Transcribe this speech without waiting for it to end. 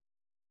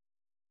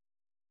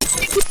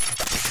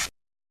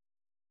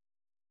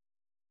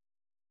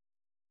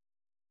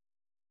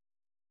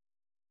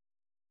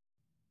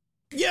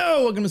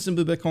Yo, welcome to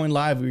Simply Bitcoin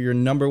Live. We're your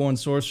number one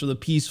source for the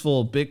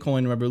peaceful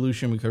Bitcoin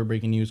revolution. We cover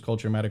breaking news,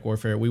 culture, medic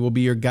warfare. We will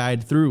be your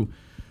guide through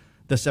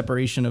the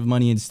separation of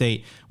money and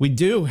state. We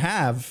do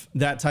have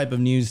that type of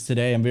news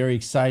today. I'm very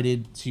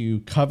excited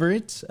to cover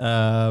it.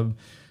 Kind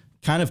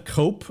of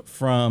cope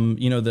from,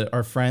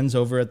 our friends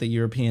over at the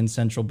European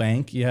Central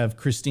Bank. You have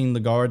Christine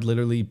Lagarde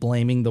literally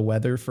blaming the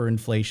weather for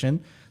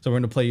inflation. So we're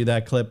going to play you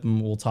that clip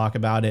and we'll talk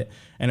about it.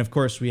 And of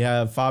course, we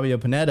have Fabio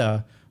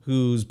Panetta,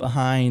 who's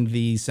behind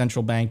the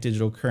central bank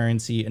digital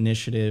currency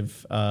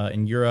initiative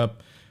in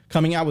Europe,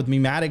 coming out with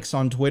memetics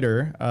on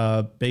Twitter,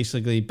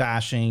 basically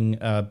bashing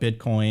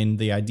Bitcoin,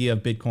 the idea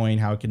of Bitcoin,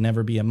 how it could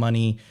never be a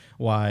money,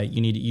 why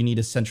you need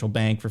a central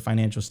bank for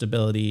financial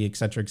stability, et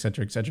cetera, et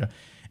cetera, et cetera.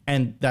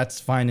 And that's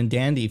fine and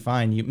dandy,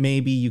 fine.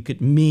 You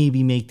could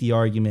make the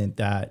argument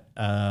that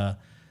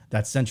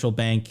that central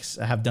banks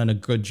have done a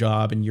good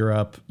job in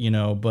Europe,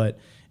 but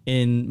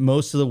in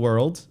most of the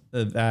world,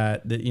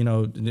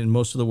 in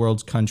most of the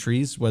world's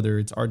countries, whether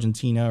it's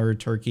Argentina or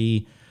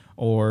Turkey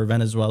or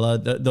Venezuela,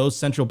 those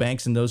central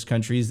banks in those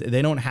countries,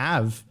 they don't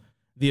have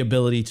the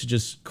ability to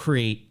just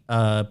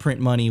print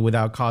money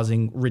without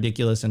causing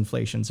ridiculous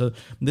inflation. So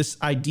this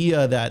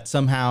idea that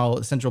somehow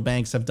central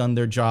banks have done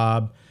their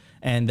job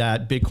and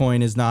that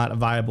Bitcoin is not a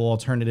viable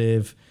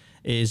alternative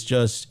is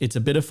it's a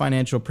bit of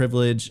financial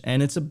privilege,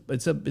 and it's a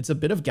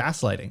bit of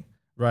gaslighting,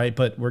 right?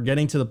 But we're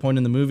getting to the point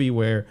in the movie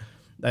where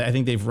I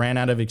think they've ran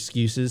out of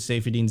excuses.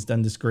 Saifedean's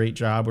done this great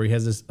job where he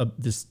has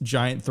this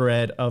giant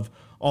thread of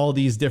all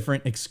these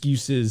different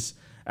excuses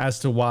as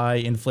to why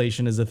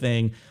inflation is a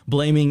thing,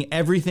 blaming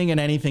everything and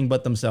anything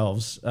but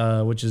themselves,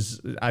 which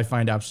is, I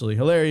find absolutely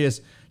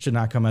hilarious. Should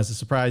not come as a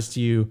surprise to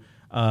you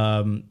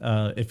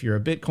if you're a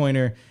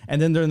Bitcoiner.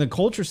 And then during the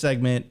culture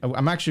segment,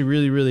 I'm actually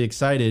really, really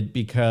excited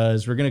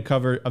because we're going to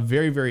cover a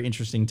very, very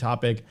interesting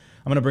topic.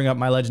 I'm going to bring up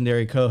my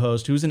legendary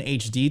co-host, who's in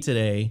HD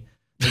today,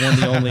 the one,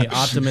 the only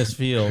Optimus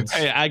Fields.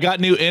 Hey, I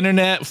got new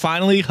internet,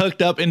 finally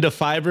hooked up into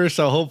fiber,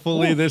 so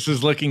hopefully this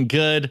is looking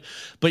good.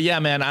 But yeah,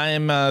 man, I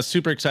am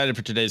super excited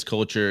for today's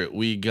culture.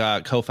 We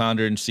got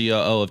co-founder and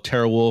COO of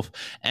TeraWulf,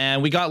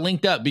 and we got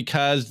linked up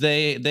because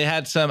they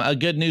had a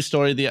good news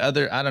story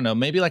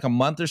maybe like a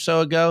month or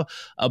so ago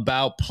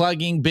about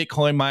plugging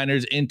Bitcoin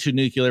miners into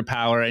nuclear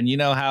power, and you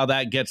know how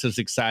that gets us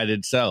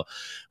excited. So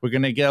we're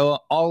going to go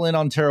all in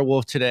on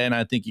TeraWulf today, and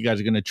I think you guys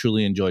are going to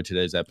truly enjoy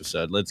today's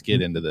episode. Let's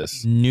get into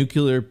this.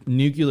 Nuclear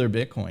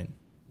Bitcoin.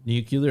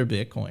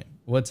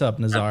 What's up,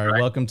 Nazar?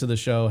 Right. Welcome to the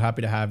show.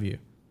 Happy to have you.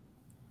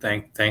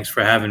 Thanks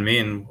for having me,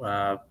 and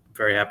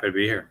very happy to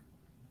be here.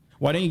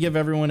 Why don't you give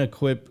everyone a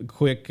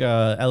quick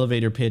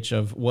elevator pitch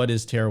of what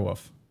is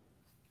TeraWulf?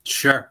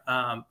 Sure.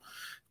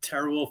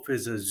 TeraWulf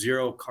is a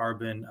zero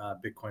carbon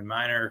Bitcoin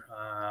miner.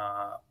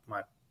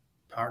 My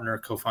partner,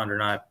 co-founder,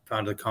 and I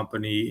founded the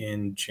company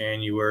in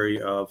January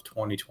of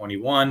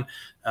 2021.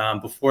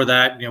 Before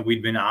that,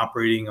 we'd been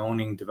operating,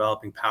 owning,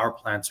 developing power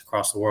plants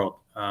across the world.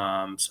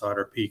 So at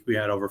our peak, we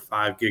had over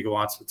 5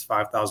 gigawatts. It's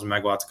 5,000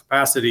 megawatts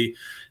capacity.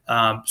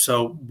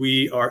 So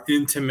we are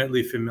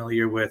intimately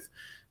familiar with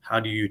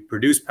how do you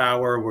produce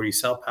power, where do you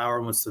sell power,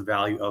 and what's the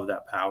value of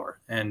that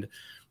power. And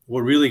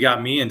what really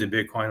got me into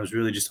Bitcoin was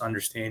really just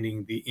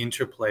understanding the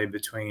interplay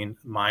between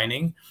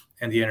mining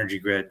and the energy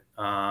grid.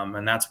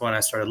 And that's when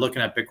I started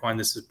looking at Bitcoin.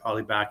 This is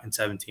probably back in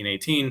 17,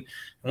 18. And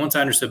once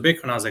I understood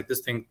Bitcoin, I was like,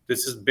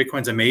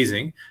 Bitcoin's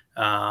amazing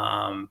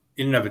in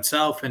and of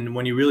itself. And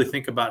when you really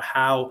think about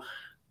how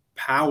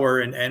power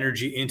and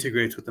energy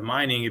integrates with the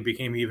mining, it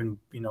became even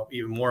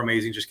more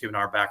amazing just given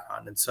our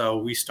background. And so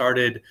we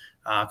started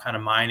kind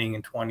of mining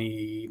in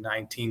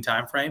 2019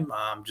 timeframe,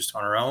 just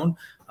on our own.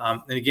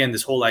 And again,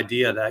 this whole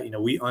idea that,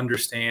 we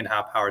understand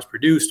how power is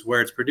produced,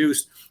 where it's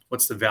produced,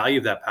 what's the value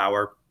of that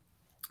power.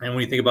 And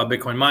when you think about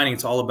Bitcoin mining,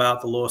 it's all about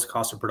the lowest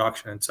cost of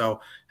production. And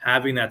so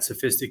having that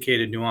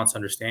sophisticated, nuanced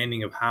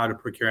understanding of how to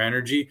procure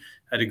energy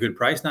at a good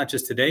price, not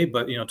just today,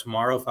 but,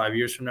 tomorrow, 5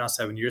 years from now,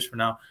 7 years from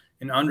now,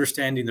 and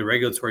understanding the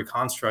regulatory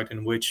construct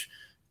in which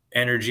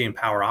energy and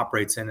power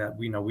operates in that,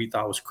 we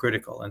thought was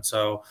critical. And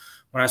so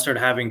when I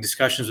started having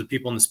discussions with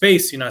people in the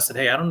space, I said,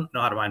 hey, I don't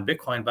know how to mine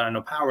Bitcoin, but I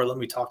know power. Let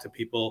me talk to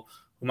people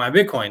who mine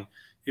Bitcoin.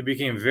 It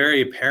became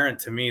very apparent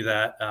to me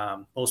that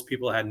most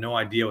people had no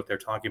idea what they're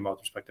talking about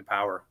with respect to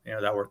power,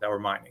 that we're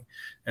mining.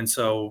 And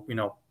so,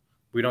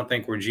 we don't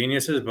think we're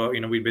geniuses, but,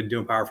 we've been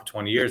doing power for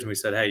 20 years. And we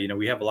said, hey,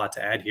 we have a lot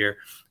to add here.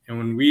 And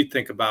when we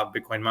think about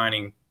Bitcoin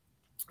mining,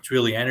 it's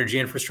really energy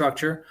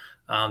infrastructure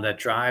that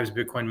drives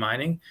Bitcoin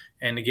mining.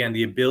 And again,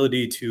 the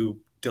ability to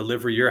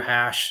deliver your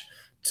hash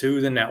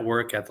to the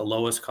network at the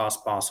lowest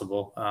cost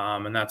possible.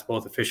 And that's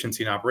both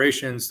efficiency in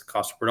operations, the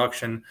cost of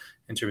production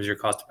in terms of your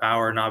cost of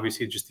power, and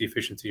obviously just the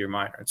efficiency of your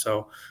miner. And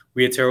so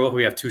we at TeraWulf,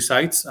 we have 2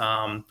 sites,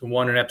 the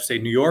one in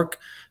upstate New York.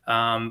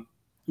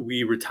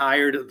 We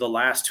retired the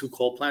last 2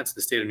 coal plants in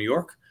the state of New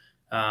York.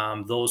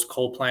 Those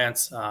coal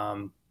plants,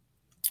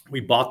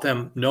 we bought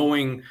them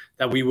knowing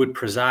that we would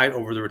preside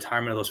over the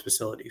retirement of those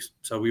facilities.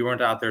 So we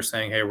weren't out there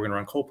saying, hey, we're going to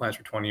run coal plants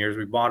for 20 years.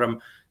 We bought them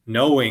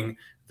knowing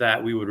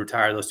that we would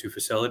retire those 2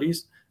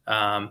 facilities.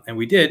 And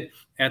we did.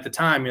 And at the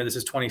time, this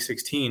is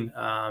 2016,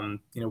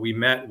 we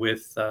met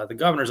with the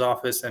governor's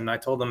office, and I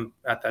told them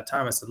at that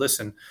time, I said,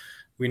 listen,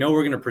 we know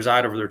we're going to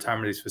preside over the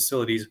retirement of these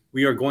facilities.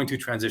 We are going to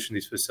transition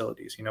these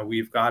facilities.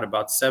 We've got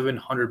about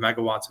 700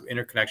 megawatts of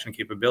interconnection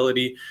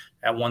capability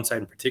at one site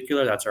in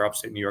particular. That's our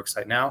upstate New York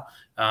site now,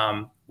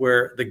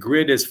 where the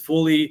grid is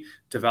fully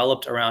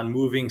developed around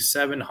moving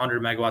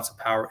 700 megawatts of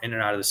power in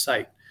and out of the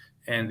site.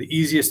 And the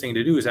easiest thing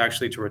to do is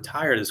actually to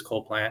retire this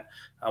coal plant.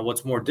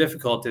 What's more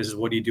difficult is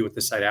what do you do with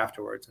the site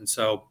afterwards? And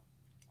so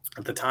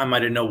at the time, I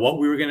didn't know what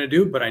we were going to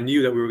do, but I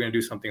knew that we were going to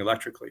do something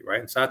electrically, right?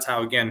 And so that's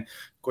how, again,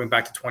 going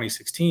back to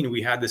 2016,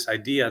 we had this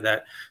idea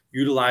that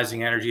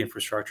utilizing energy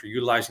infrastructure,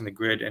 utilizing the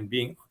grid, and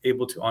being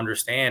able to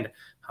understand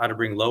how to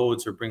bring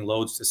loads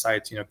to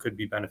sites, could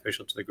be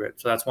beneficial to the grid.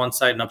 So that's one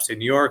site in upstate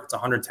New York. It's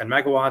 110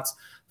 megawatts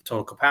of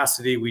total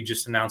capacity. We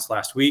just announced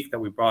last week that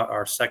we brought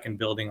our second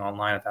building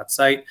online at that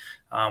site.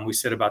 We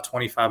sit about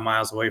 25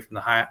 miles away from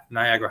the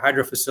Niagara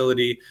Hydro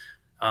facility.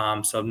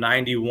 So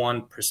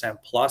 91%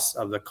 plus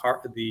of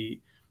the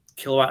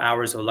kilowatt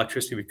hours of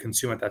electricity we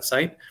consume at that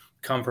site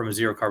come from a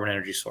zero carbon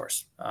energy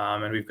source.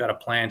 And we've got a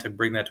plan to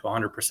bring that to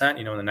 100%,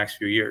 in the next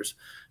few years.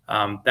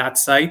 That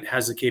site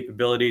has the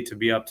capability to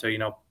be up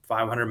to,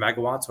 500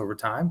 megawatts over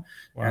time.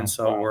 Wow. And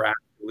so we're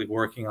actively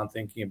working on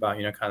thinking about,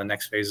 kind of the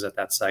next phases at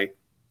that site.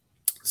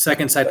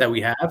 Second site that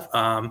we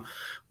have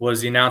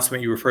was the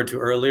announcement you referred to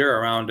earlier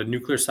around a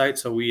nuclear site.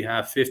 So we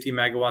have 50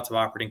 megawatts of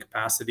operating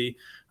capacity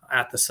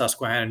at the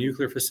Susquehanna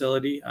nuclear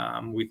facility. I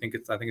think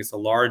it's the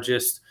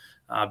largest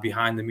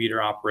behind the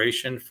meter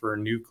operation for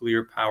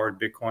nuclear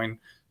powered Bitcoin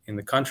in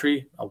the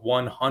country.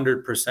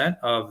 100%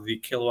 of the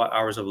kilowatt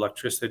hours of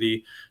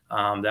electricity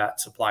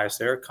that supply us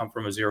there come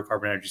from a zero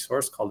carbon energy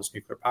source called this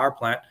nuclear power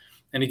plant.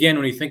 And again,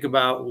 when you think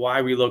about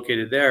why we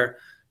located there,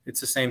 it's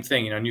the same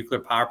thing.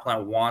 Nuclear power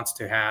plant wants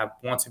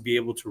to be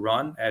able to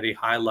run at a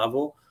high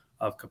level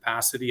of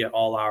capacity at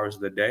all hours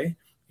of the day.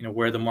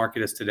 Where the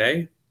market is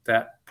today,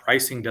 that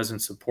pricing doesn't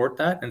support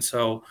that. And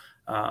so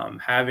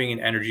having an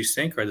energy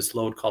sink or this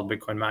load called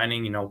Bitcoin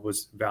mining,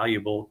 was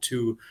valuable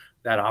to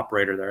that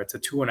operator there. It's a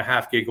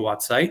 2.5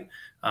 gigawatt site.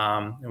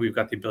 And we've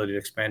got the ability to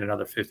expand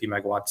another 50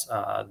 megawatts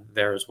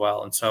there as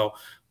well. And so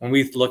when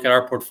we look at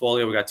our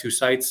portfolio, we got two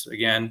sites,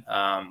 again,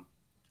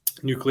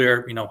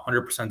 nuclear,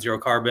 100% zero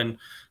carbon,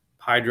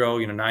 hydro,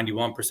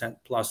 91%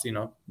 plus,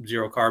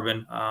 zero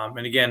carbon.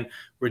 And again,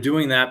 we're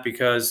doing that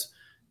because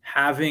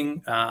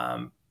having,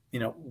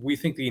 we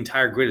think the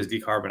entire grid is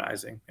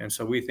decarbonizing. And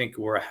so we think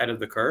we're ahead of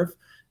the curve,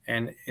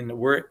 and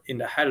we're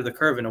ahead of the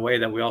curve in a way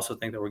that we also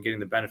think that we're getting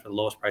the benefit of the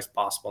lowest price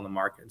possible in the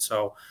market.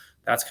 So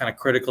that's kind of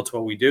critical to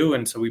what we do.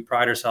 And so we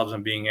pride ourselves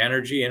on being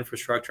energy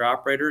infrastructure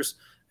operators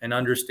and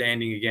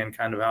understanding, again,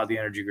 kind of how the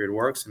energy grid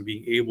works and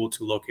being able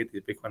to locate the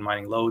Bitcoin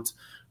mining loads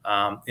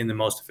in the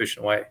most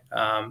efficient way.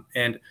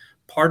 And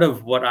part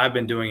of what I've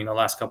been doing in the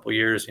last couple of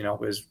years,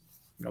 is,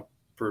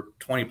 for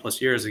 20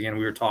 plus years, again,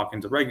 we were talking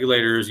to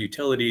regulators,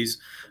 utilities,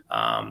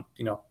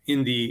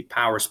 in the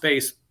power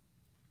space,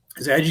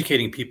 is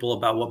educating people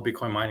about what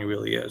Bitcoin mining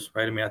really is,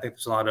 right? I think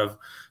there's a lot of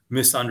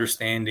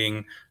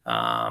misunderstanding.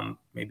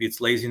 Maybe it's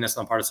laziness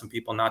on the part of some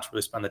people not to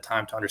really spend the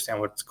time to understand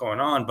what's going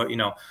on. But,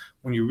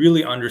 when you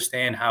really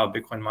understand how a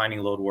Bitcoin mining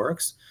load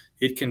works,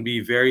 it can be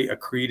very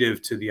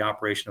accretive to the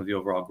operation of the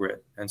overall grid.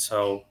 And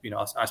so,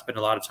 I spend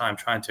a lot of time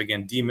trying to,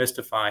 again,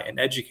 demystify and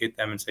educate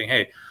them and saying,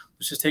 hey,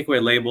 let's just take away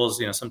labels.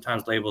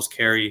 Sometimes labels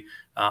carry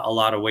a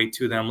lot of weight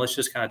to them. Let's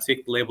just kind of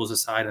take the labels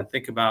aside and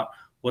think about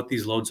what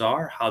these loads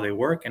are, how they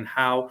work, and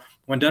how,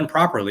 when done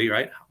properly,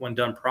 right? When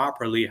done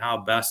properly, how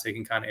best they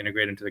can kind of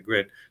integrate into the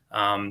grid.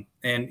 And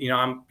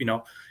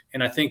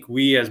I think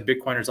we as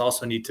Bitcoiners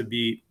also need to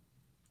be,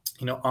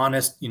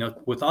 honest,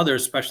 with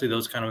others, especially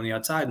those kind of on the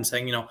outside, and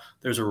saying,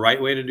 there's a right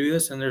way to do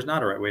this and there's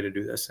not a right way to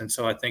do this. And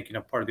so I think,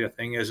 part of the other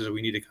thing is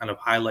we need to kind of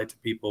highlight to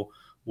people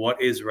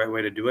what is the right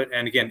way to do it.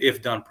 And again,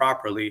 if done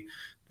properly,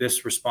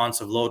 this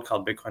responsive load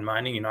called Bitcoin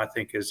mining, I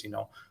think is,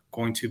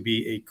 going to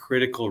be a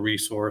critical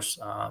resource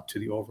to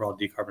the overall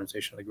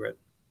decarbonization of the grid.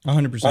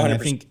 100%. I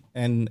think,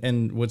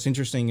 and what's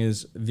interesting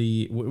is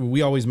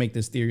we always make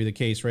this theory the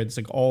case, right? It's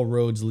like all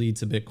roads lead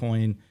to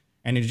Bitcoin.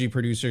 Energy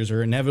producers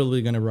are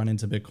inevitably going to run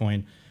into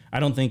Bitcoin. I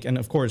don't think, and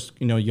of course,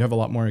 you have a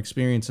lot more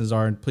experience,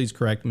 Azar, and please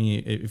correct me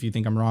if you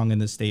think I'm wrong in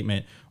this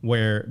statement,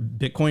 where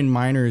Bitcoin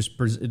miners,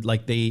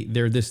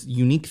 they're this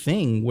unique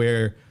thing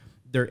where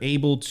they're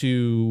able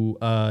to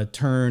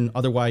turn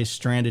otherwise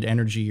stranded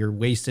energy or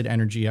wasted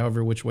energy,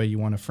 however which way you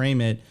want to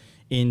frame it,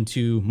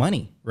 into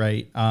money,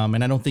 right?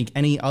 And I don't think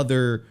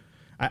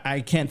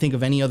I can't think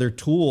of any other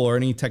tool or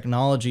any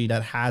technology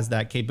that has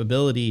that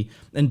capability.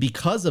 And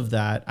because of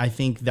that, I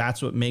think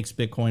that's what makes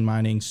Bitcoin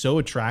mining so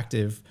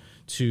attractive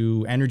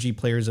to energy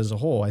players as a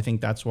whole. I think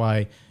that's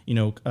why,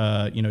 you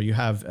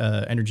have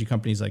energy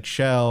companies like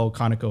Shell,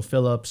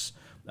 ConocoPhillips,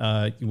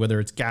 whether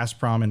it's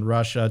Gazprom in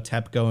Russia,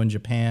 TEPCO in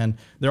Japan,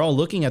 they're all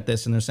looking at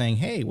this and they're saying,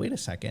 hey, wait a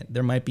second,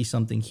 there might be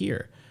something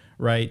here,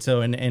 right?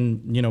 So,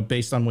 and you know,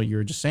 based on what you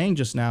were just saying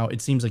just now,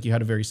 it seems like you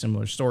had a very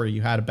similar story.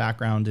 You had a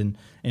background in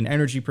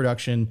energy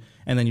production,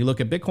 and then you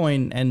look at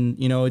Bitcoin, and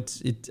you know,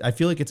 I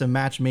feel like it's a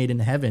match made in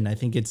heaven. I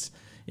think it's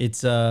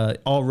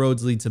all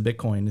roads lead to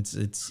Bitcoin.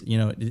 It's you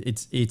know,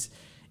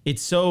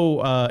 it's so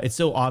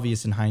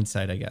obvious in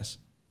hindsight, I guess.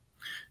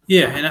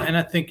 Yeah, and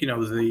I think, you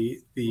know,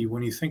 the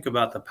when you think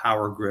about the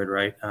power grid,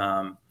 right?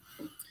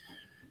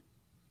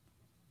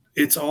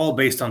 It's all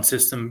based on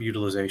system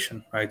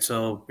utilization, right?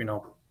 So, you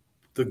know,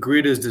 the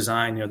grid is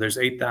designed, you know, there's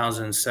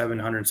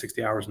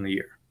 8,760 hours in the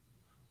year.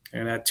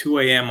 And at 2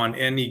 a.m. on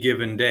any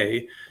given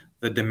day,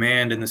 the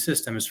demand in the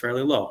system is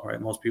fairly low, right?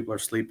 Most people are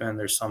sleeping.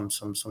 There's some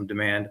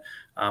demand.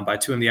 By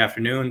 2 in the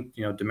afternoon,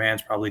 you know,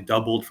 demand's probably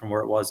doubled from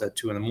where it was at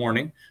 2 in the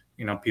morning.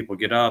 You know, people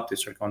get up, they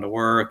start going to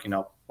work, you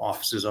know,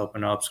 offices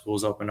open up,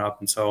 schools open up.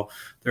 And so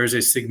there's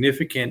a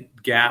significant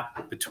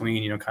gap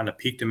between, you know, kind of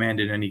peak demand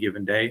in any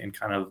given day and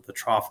kind of the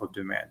trough of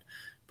demand.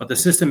 But the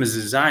system is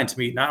designed to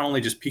meet not only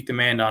just peak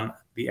demand on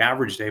the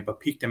average day, but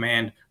peak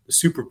demand, the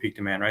super peak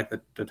demand, right? The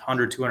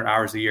 100, 200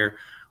 hours a year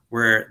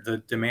where the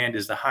demand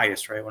is the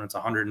highest, right? When it's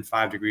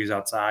 105 degrees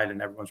outside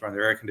and everyone's running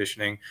their air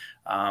conditioning.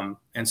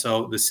 And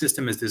so the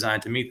system is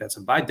designed to meet that.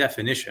 So by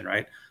definition,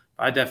 right?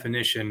 By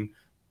definition,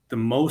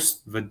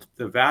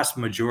 the vast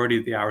majority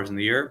of the hours in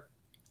the year,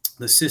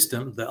 the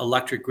system, the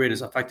electric grid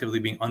is effectively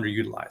being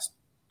underutilized,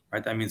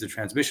 right? That means the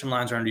transmission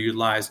lines are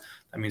underutilized.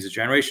 That means the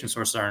generation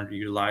sources are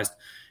underutilized.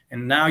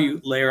 And now you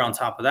layer on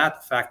top of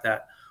that the fact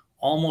that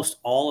almost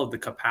all of the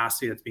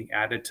capacity that's being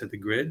added to the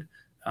grid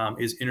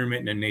is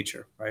intermittent in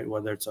nature, right?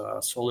 Whether it's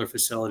a solar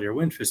facility or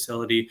wind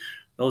facility,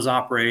 those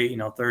operate, you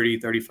know,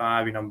 30,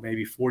 35, you know,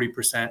 maybe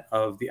 40%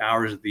 of the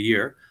hours of the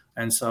year.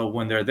 And so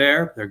when they're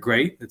there, they're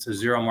great. It's a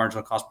zero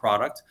marginal cost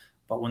product.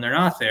 But when they're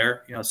not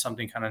there, you know,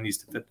 something kind of needs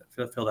to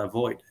fill that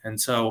void. And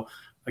so,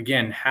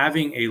 again,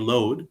 having a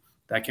load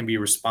that can be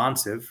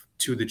responsive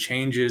to the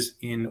changes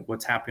in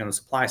what's happening on the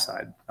supply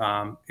side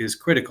is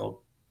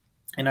critical.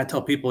 And I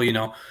tell people, you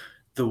know,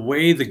 the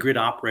way the grid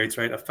operates,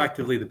 right,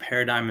 effectively the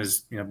paradigm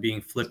is, you know,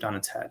 being flipped on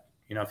its head.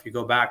 You know, if you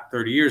go back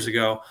 30 years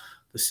ago,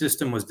 the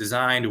system was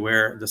designed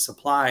where the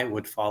supply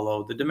would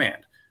follow the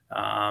demand.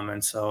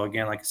 And so,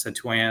 again, like I said,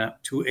 2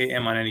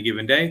 a.m. on any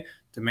given day,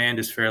 demand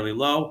is fairly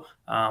low.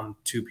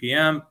 2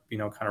 p.m., you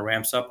know, kind of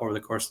ramps up over the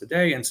course of the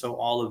day. And so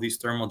all of these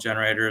thermal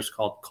generators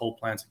called coal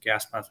plants and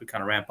gas plants would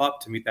kind of ramp up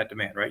to meet that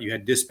demand, right? You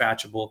had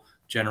dispatchable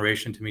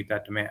generation to meet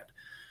that demand.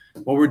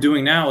 What we're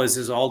doing now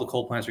is all the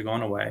coal plants are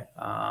going away.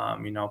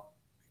 You know,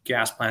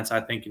 gas plants,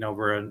 I think, you know,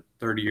 over a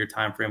 30-year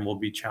time frame will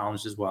be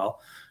challenged as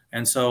well.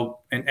 And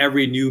so, and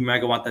every new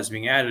megawatt that's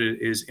being added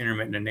is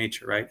intermittent in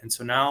nature, right? And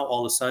so now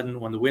all of a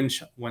sudden, when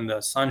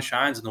the sun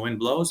shines and the wind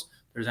blows,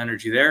 there's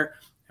energy there.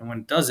 And when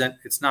it doesn't,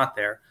 it's not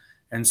there.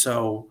 And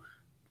so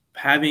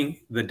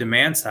having the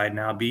demand side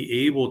now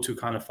be able to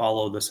kind of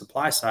follow the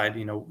supply side,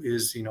 you know,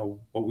 is, you know,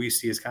 what we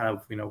see is kind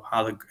of, you know,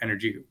 how the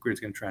energy grid is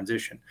going to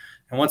transition.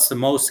 And what's the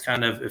most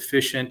kind of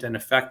efficient and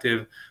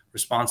effective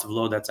responsive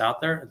load that's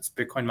out there? It's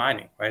Bitcoin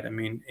mining, right? I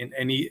mean, in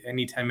any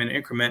 10-minute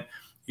increment,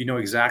 you know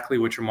exactly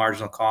what your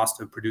marginal cost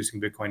of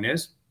producing Bitcoin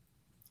is,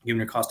 given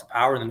your cost of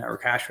power, the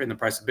network hash rate, and the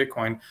price of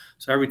Bitcoin.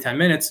 So every 10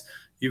 minutes,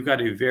 you've got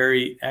a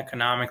very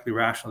economically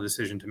rational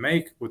decision to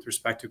make with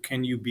respect to,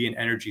 can you be an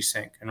energy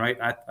sink? And right,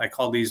 I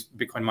call these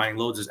Bitcoin mining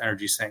loads as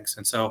energy sinks.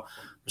 And so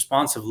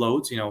responsive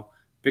loads, you know,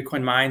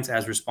 Bitcoin mines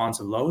as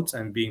responsive loads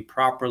and being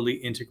properly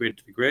integrated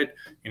to the grid,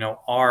 you know,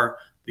 are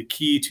the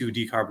key to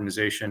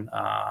decarbonization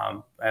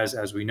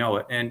as we know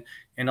it. And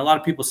a lot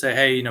of people say,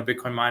 hey, you know,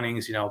 Bitcoin mining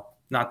is, you know,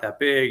 not that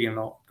big, in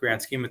the grand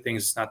scheme of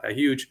things, it's not that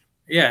huge.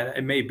 Yeah,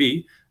 it may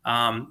be.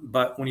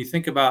 But when you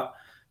think about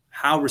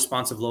how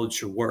responsive loads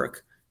should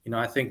work, you know,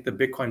 I think the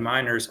Bitcoin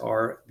miners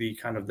are the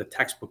kind of the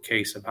textbook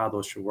case of how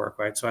those should work,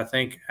 right? So I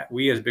think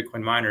we as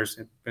Bitcoin miners,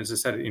 as I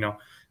said, you know,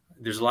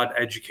 there's a lot of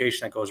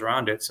education that goes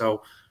around it.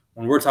 So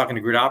when we're talking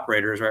to grid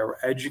operators, right, we're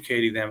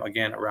educating them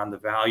again around the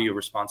value of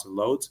responsive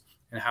loads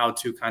and how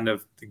to kind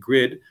of the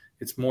grid,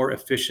 it's more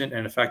efficient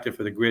and effective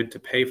for the grid to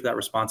pay for that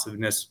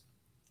responsiveness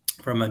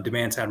from a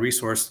demand side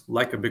resource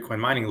like a Bitcoin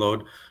mining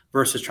load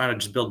versus trying to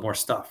just build more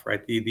stuff,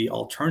 right? The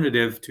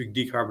alternative to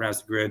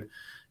decarbonize the grid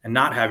and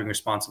not having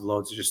responsive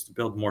loads is just to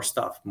build more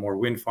stuff, more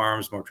wind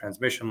farms, more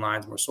transmission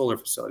lines, more solar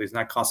facilities. And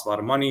that costs a lot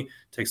of money,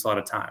 takes a lot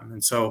of time.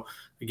 And so,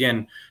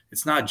 again,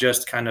 it's not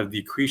just kind of the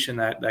accretion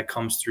that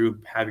comes through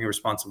having a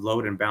responsive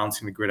load and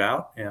balancing the grid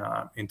out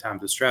in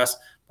times of stress,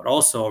 but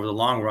also over the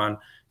long run,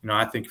 you know,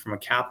 I think from a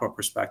capital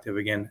perspective,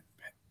 again,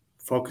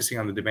 focusing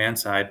on the demand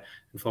side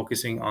and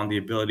focusing on the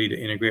ability to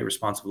integrate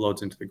responsive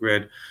loads into the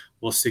grid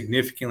will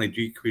significantly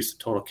decrease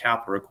the total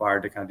capital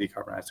required to kind of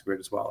decarbonize the grid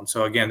as well. And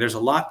so, again, there's a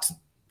lot,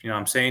 you know,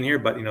 I'm saying here,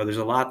 but, you know, there's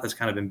a lot that's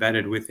kind of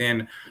embedded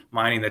within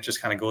mining that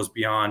just kind of goes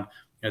beyond,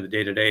 you know, the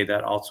day-to-day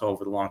that also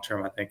over the long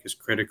term, I think is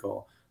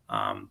critical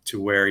to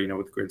where, you know,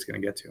 what the grid's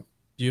going to get to.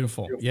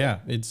 Beautiful. Yeah.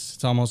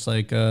 It's almost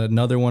like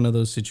another one of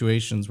those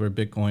situations where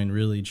Bitcoin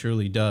really,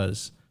 truly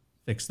does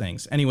fix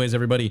things. Anyways,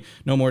 everybody,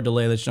 no more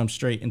delay. Let's jump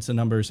straight into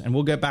numbers, and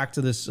we'll get back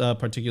to this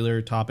particular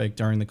topic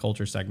during the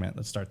culture segment.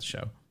 Let's start the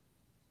show.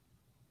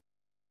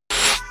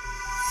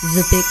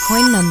 The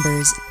Bitcoin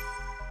numbers.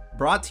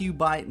 Brought to you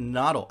by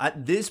Nodl.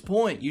 At this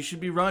point, you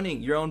should be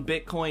running your own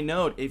Bitcoin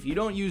node. If you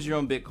don't use your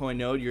own Bitcoin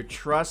node, you're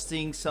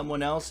trusting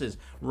someone else's.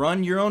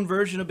 Run your own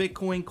version of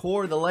Bitcoin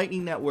Core, the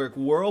Lightning Network,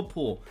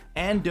 Whirlpool,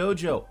 and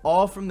Dojo,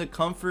 all from the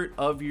comfort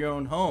of your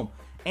own home.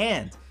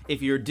 And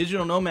if you're a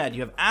digital nomad,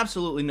 you have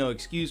absolutely no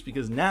excuse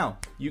because now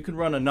you can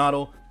run a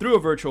Nodl through a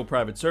virtual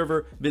private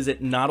server.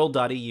 Visit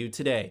nodl.eu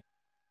today.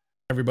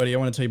 Everybody, I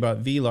want to tell you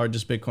about the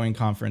largest Bitcoin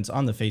conference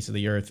on the face of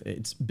the earth.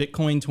 It's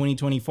Bitcoin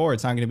 2024.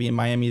 It's not going to be in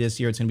Miami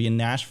this year. It's going to be in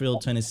Nashville,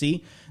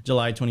 Tennessee,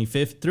 July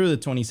 25th through the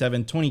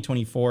 27th,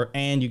 2024.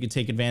 And you can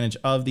take advantage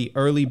of the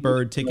early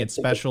bird ticket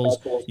specials.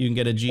 You can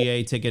get a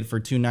GA ticket for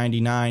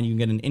 $299. You can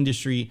get an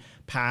industry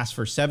pass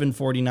for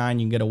 $749. You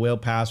can get a whale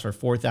pass for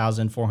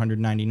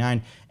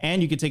 $4,499.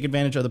 And you can take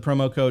advantage of the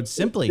promo code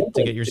simply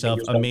to get yourself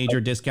a major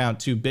discount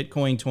to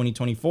Bitcoin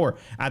 2024.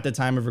 At the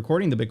time of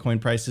recording, the Bitcoin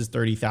price is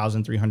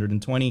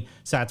 30,320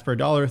 sats per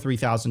dollar,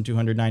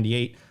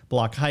 3,298.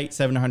 Block height,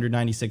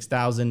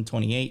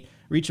 796,028.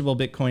 Reachable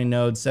Bitcoin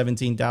nodes,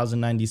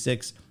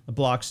 17,096.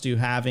 Blocks to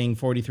halving,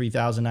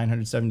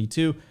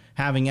 43,972.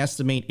 Halving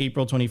estimate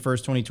April 21st,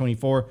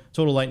 2024.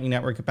 Total Lightning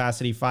Network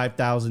capacity,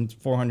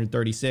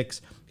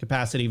 5,436.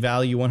 Capacity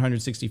value,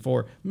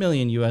 164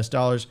 million US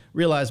dollars.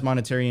 Realized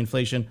monetary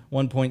inflation,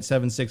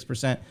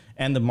 1.76%.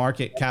 And the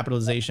market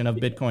capitalization of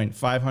Bitcoin,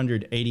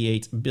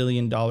 $588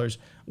 billion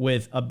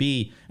with a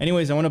B.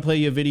 Anyways, I want to play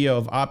you a video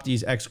of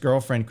Opti's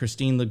ex-girlfriend,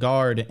 Christine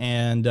Lagarde.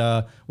 And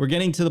we're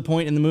getting to the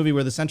point in the movie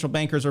where the central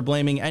bankers are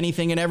blaming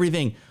anything and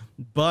everything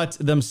but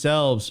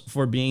themselves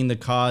for being the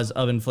cause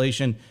of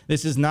inflation.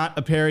 This is not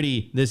a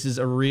parody. This is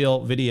a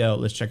real video.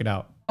 Let's check it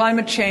out.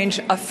 Climate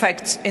change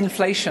affects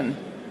inflation,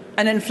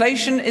 and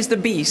inflation is the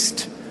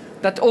beast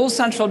that all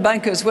central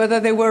bankers, whether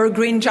they wear a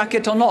green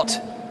jacket or not,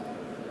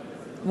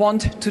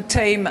 want to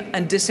tame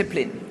and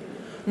discipline.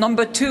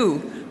 Number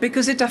two,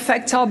 because it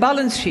affects our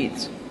balance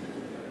sheets.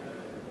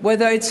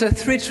 Whether it's a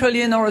 3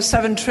 trillion or a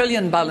 7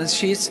 trillion balance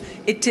sheets,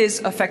 it is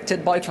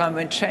affected by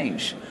climate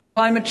change.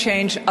 Climate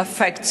change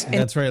affects...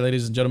 That's right,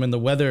 ladies and gentlemen. The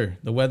weather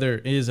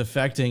is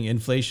affecting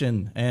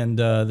inflation, and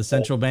the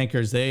central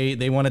bankers,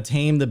 they want to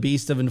tame the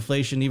beast of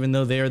inflation, even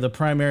though they are the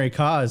primary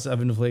cause of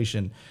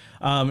inflation.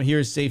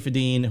 Here's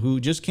Saifedean,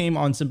 who just came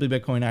on Simply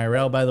Bitcoin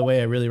IRL, by the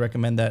way. I really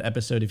recommend that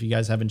episode if you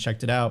guys haven't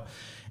checked it out.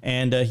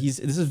 And this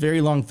is a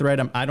very long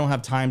thread. I don't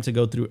have time to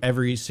go through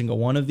every single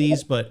one of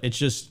these, but it's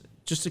just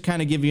to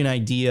kind of give you an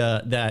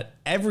idea that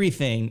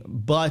everything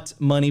but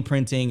money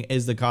printing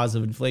is the cause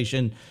of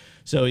inflation.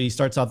 So he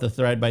starts off the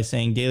thread by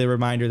saying, daily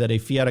reminder that a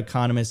fiat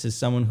economist is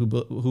someone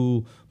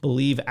who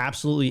believe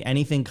absolutely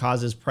anything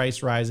causes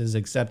price rises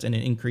except an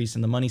increase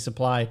in the money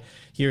supply.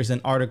 Here's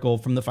an article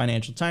from the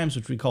Financial Times,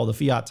 which we call the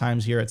Fiat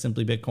Times here at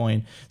Simply Bitcoin.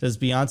 It says,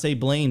 Beyonce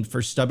blamed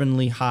for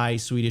stubbornly high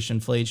Swedish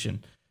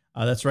inflation.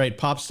 That's right.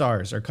 Pop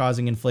stars are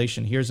causing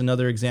inflation. Here's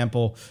another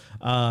example.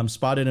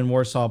 Spotted in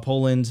Warsaw,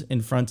 Poland,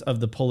 in front of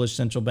the Polish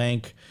central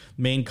bank.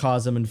 Main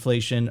cause of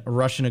inflation,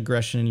 Russian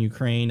aggression in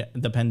Ukraine,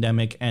 the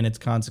pandemic, and its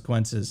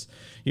consequences.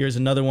 Here's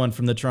another one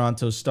from the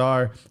Toronto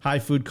Star. High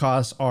food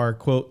costs are,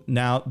 quote,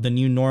 now the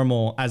new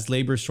normal as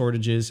labor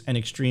shortages and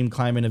extreme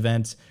climate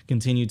events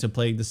continue to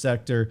plague the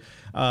sector.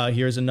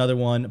 Here's another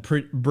one.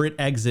 Brit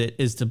exit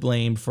is to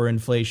blame for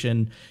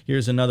inflation.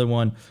 Here's another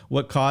one.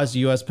 What caused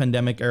U.S.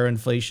 pandemic era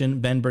inflation?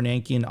 Ben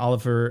Bernanke and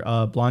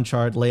Oliver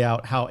Blanchard lay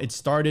out how it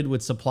started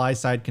with supply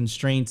side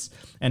constraints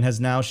and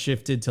has now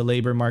shifted to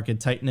labor market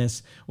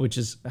tightness, which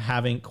is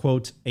having,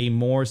 quote, a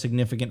more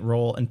significant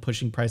role in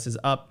pushing prices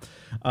up.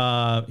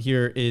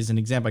 Here is an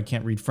example. I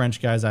can't read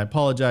French, guys. I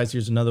apologize.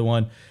 Here's another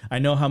one. I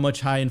know how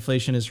much high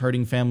inflation is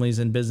hurting families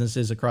and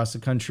businesses across the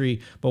country,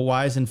 but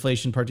why is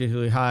inflation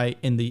particularly high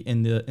in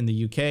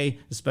the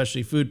UK,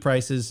 especially food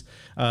prices?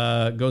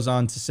 Goes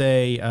on to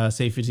say,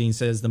 Saifedean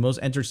says, the most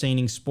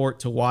entertaining sport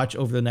to watch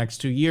over the next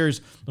 2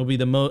 years will be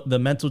the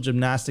mental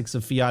gymnastics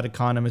of fiat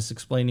economists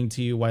explaining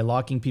to you why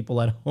locking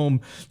people at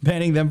home,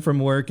 banning them from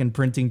work, and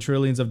printing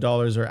trillions of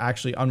dollars are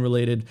actually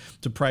unrelated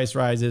to price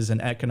rises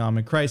and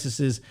economic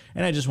crises.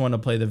 And I just want to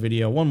play the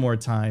video one more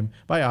time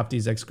by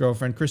Opti's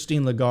ex-girlfriend,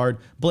 Christine Lagarde,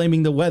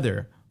 blaming the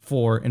weather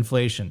for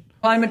inflation.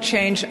 Climate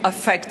change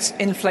affects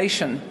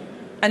inflation,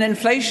 and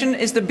inflation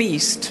is the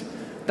beast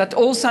that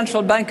all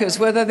central bankers,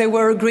 whether they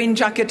wear a green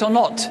jacket or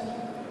not,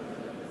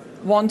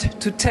 want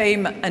to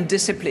tame and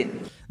discipline.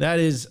 That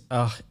is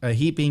a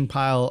heaping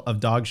pile of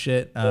dog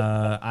shit.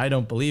 I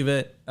don't believe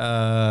it.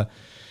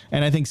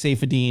 And I think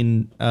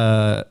Saifedean,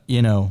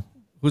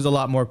 who's a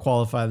lot more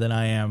qualified than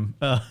I am,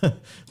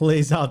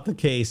 lays out the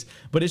case.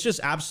 But it's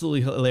just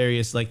absolutely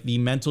hilarious, like the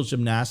mental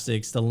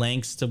gymnastics, the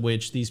lengths to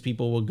which these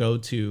people will go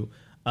to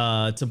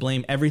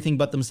blame everything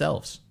but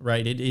themselves,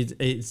 right?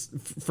 It's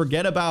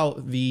forget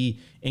about the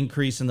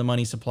increase in the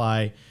money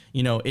supply.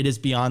 It is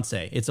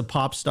Beyonce. It's a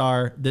pop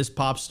star. This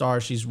pop star,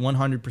 she's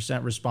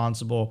 100%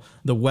 responsible.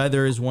 The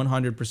weather is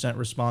 100%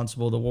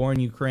 responsible. The war in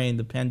Ukraine,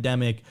 the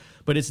pandemic.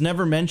 But it's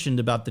never mentioned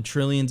about the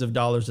trillions of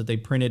dollars that they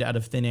printed out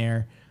of thin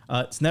air.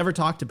 It's never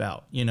talked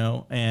about,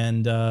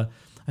 and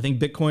I think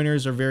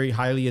Bitcoiners are very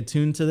highly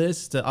attuned to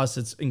this. To us,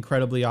 it's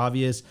incredibly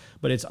obvious,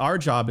 but it's our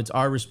job, it's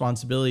our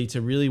responsibility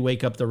to really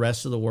wake up the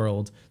rest of the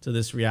world to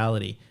this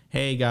reality.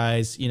 Hey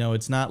guys,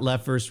 it's not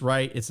left versus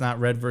right. It's not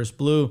red versus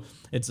blue.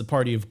 It's the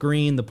party of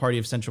green, the party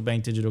of central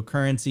bank digital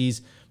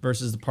currencies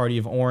versus the party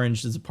of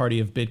orange. Is the party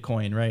of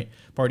Bitcoin, right?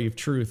 Party of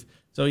truth.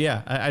 So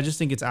yeah, I just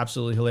think it's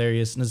absolutely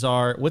hilarious.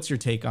 Nazar, what's your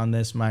take on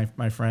this, my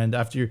friend?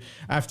 After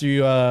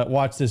you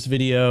watch this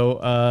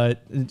video,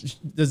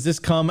 does this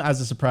come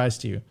as a surprise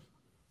to you?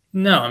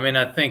 No, I mean,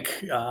 I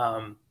think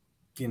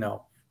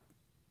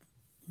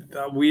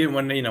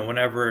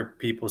whenever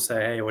people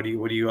say, "Hey, what are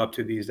you up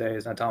to these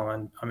days?" And I tell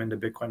them I'm into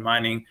Bitcoin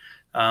mining.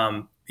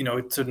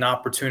 It's an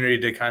opportunity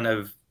to kind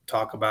of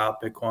talk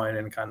about Bitcoin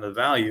and kind of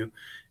the value.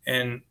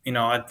 And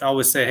I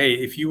always say, hey,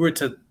 if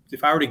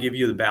I were to give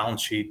you the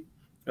balance sheet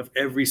of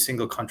every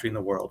single country in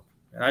the world,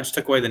 and I just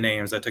took away the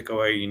names, I took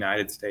away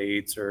United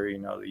States or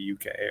the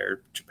UK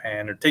or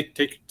Japan, or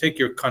take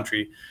your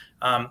country,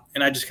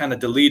 and I just kind of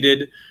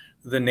deleted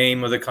the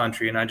name of the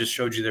country, and I just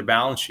showed you their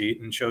balance sheet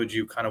and showed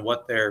you kind of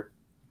what their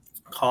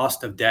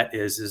cost of debt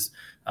is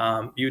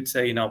you'd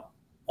say,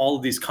 all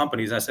of these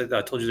companies, I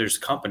told you there's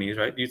companies,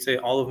 right? You'd say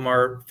all of them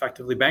are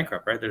effectively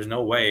bankrupt, right? There's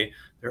no way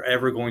they're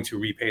ever going to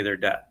repay their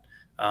debt.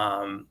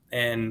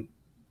 And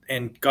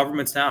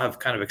governments now have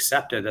kind of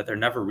accepted that they're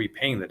never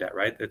repaying the debt,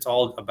 right? It's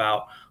all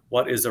about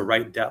what is the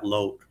right debt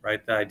load,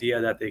 right? The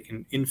idea that they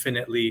can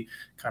infinitely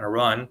kind of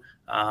run,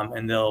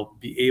 and they'll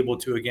be able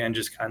to, again,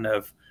 just kind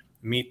of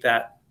meet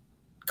that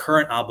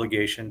current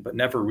obligation, but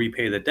never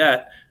repay the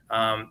debt,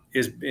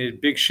 is a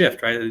big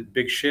shift, right? A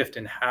big shift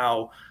in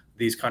how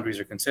these countries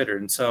are considered.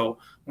 And so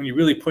when you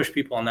really push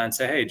people on that and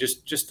say, hey,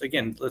 just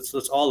again, let's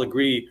all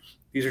agree,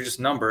 these are just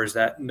numbers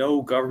that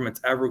no government's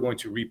ever going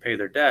to repay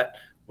their debt.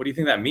 What do you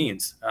think that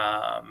means?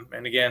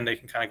 And again, they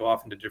can kind of go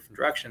off into different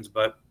directions,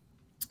 but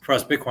for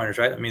us Bitcoiners,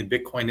 right? I mean,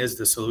 Bitcoin is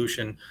the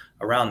solution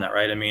around that,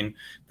 right? I mean,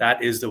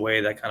 that is the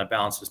way that kind of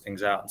balances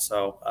things out. And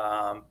so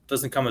it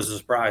doesn't come as a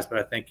surprise, but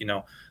I think,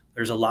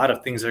 there's a lot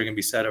of things that are going to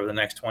be said over the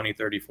next 20,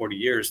 30, 40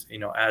 years,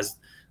 as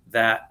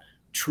that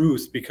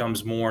truth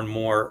becomes more and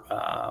more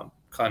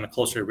kind of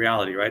closer to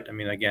reality, right? I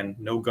mean, again,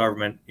 no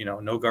government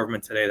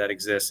today that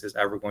exists is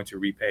ever going to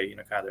repay,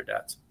 kind of their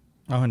debts.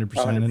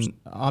 100%.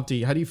 And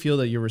Opti, how do you feel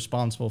that you're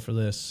responsible for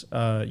this,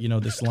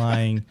 this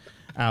lying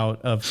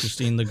out of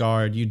Christine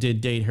Lagarde? You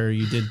did date her.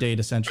 You did date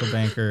a central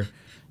banker.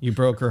 You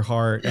broke her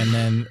heart. And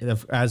then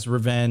as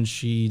revenge,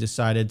 she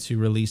decided to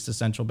release the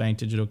central bank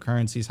digital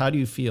currencies. How do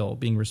you feel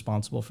being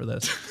responsible for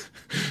this?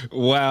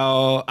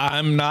 Well,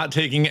 I'm not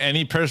taking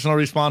any personal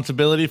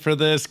responsibility for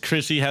this.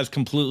 Chrissy has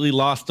completely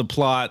lost the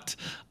plot.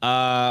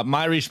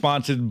 My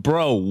response is,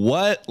 bro,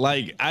 what?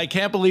 Like, I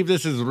can't believe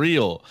this is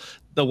real.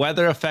 The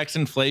weather affects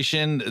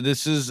inflation.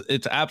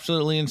 It's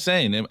absolutely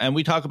insane. And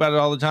we talk about it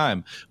all the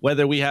time,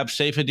 whether we have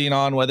Saifedean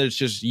on, whether it's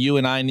just you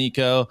and I,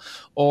 Nico,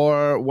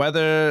 or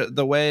whether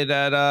the way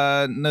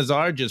that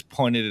Nazar just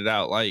pointed it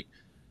out, like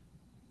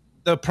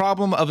the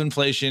problem of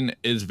inflation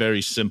is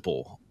very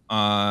simple.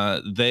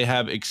 They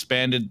have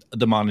expanded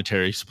the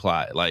monetary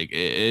supply, like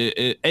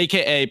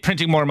AKA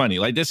printing more money.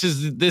 Like this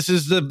is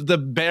the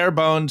bare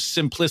bones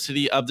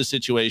simplicity of the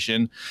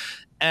situation.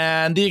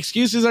 And the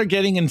excuses are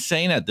getting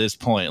insane at this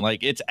point.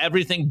 Like it's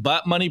everything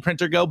but money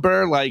printer go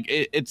burr. Like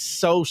it's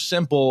so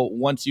simple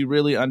once you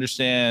really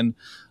understand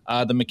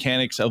the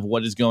mechanics of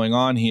what is going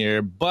on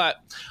here. But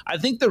I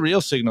think the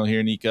real signal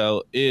here,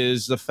 Nico,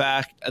 is the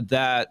fact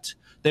that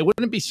they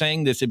wouldn't be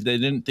saying this if they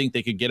didn't think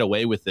they could get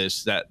away with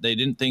this, that they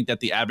didn't think that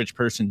the average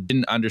person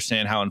didn't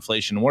understand how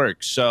inflation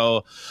works.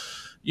 So,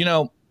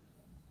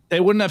 they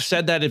wouldn't have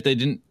said that if they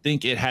didn't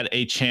think it had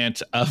a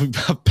chance of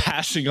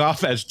passing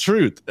off as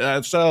truth.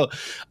 So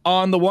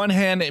on the one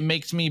hand, it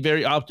makes me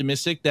very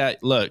optimistic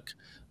that, look,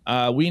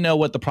 we know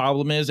what the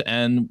problem is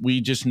and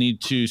we just need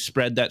to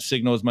spread that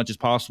signal as much as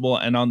possible.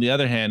 And on the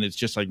other hand, it's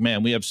just like,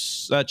 man, we have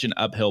such an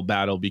uphill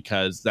battle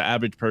because the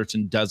average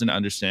person doesn't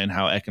understand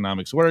how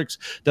economics works,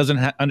 doesn't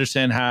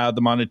understand how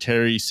the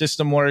monetary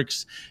system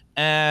works.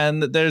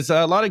 And there's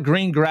a lot of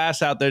green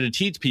grass out there to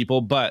teach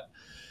people, but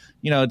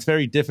it's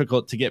very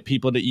difficult to get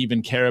people to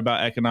even care about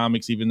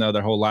economics, even though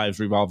their whole lives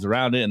revolves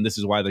around it. And this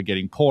is why they're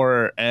getting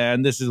poorer.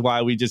 And this is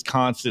why we just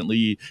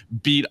constantly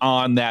beat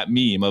on that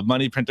meme of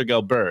money printer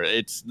go burr.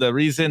 It's the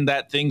reason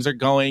that things are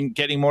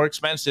getting more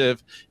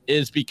expensive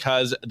is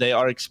because they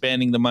are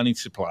expanding the money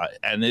supply.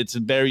 And it's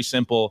very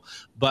simple,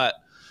 but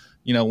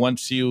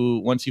once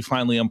you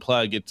finally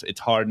unplug, it's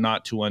hard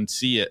not to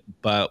unsee it.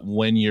 But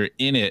when you're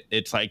in it,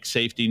 it's like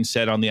Saifedean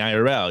said on the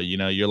IRL,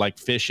 you're like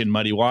fish in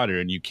muddy water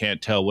and you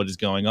can't tell what is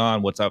going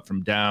on, what's up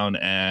from down.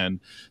 And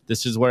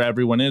this is where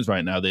everyone is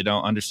right now. They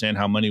don't understand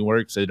how money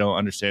works. They don't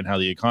understand how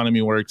the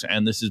economy works.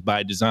 And this is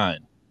by design.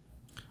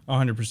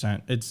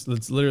 100%.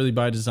 It's literally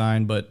by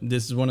design. But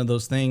this is one of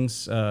those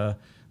things that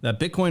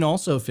Bitcoin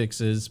also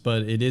fixes,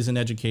 but it is an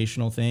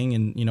educational thing.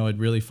 And, it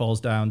really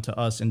falls down to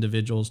us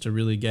individuals to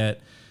really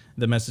get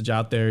the message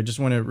out there. Just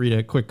want to read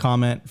a quick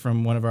comment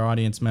from one of our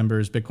audience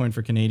members. Bitcoin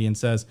for Canadian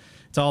says,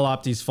 it's all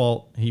Opti's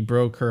fault. He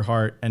broke her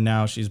heart and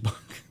now she's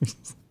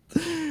bonkers.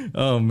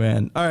 Oh,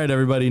 man. All right,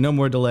 everybody. No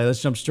more delay.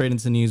 Let's jump straight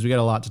into news. We got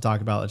a lot to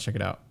talk about. Let's check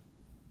it out.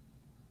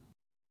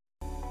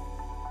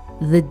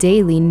 The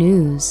Daily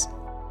News.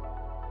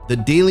 The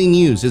Daily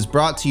News is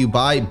brought to you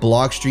by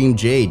Blockstream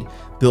Jade,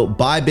 built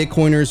by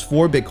Bitcoiners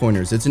for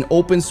Bitcoiners. It's an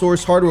open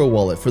source hardware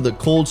wallet for the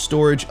cold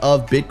storage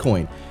of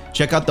Bitcoin.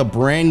 Check out the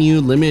brand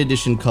new limited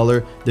edition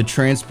color, the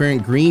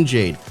transparent green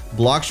Jade.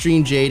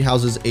 Blockstream Jade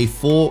houses a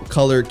full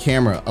color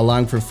camera,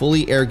 allowing for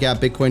fully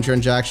air-gapped Bitcoin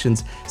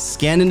transactions,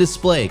 scan and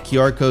display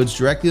QR codes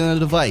directly on the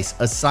device,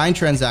 assign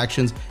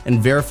transactions,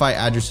 and verify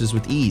addresses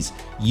with ease.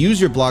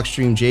 Use your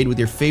Blockstream Jade with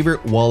your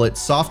favorite wallet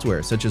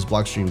software, such as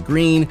Blockstream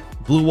Green,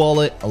 Blue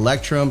Wallet,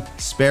 Electrum,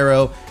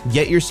 Sparrow.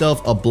 Get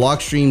yourself a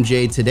Blockstream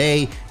Jade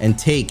today and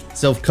take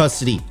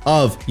self-custody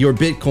of your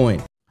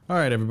Bitcoin. All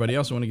right, everybody. I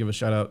also want to give a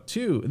shout out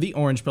to the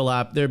Orange Pill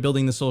app. They're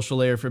building the social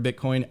layer for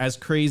Bitcoin. As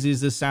crazy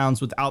as this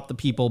sounds, without the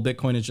people,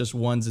 Bitcoin is just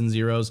ones and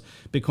zeros.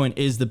 Bitcoin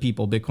is the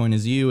people. Bitcoin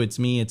is you. It's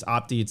me. It's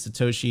Opti. It's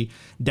Satoshi.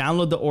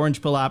 Download the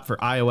Orange Pill app for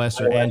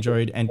iOS or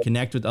Android and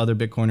connect with other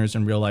Bitcoiners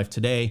in real life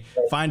today.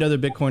 Find other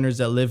Bitcoiners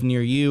that live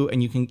near you,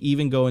 and you can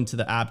even go into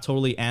the app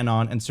totally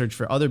anon and search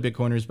for other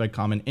Bitcoiners by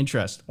common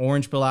interest.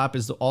 Orange Pill app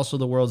is also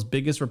the world's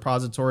biggest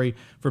repository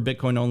for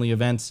Bitcoin-only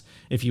events.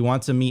 If you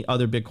want to meet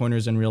other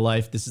Bitcoiners in real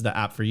life, this is the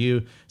app for you.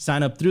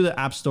 Sign up through the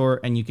App Store,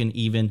 and you can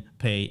even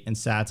pay in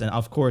sats. And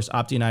of course,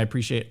 Opti and I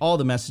appreciate all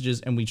the messages,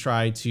 and we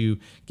try to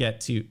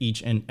get to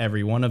each and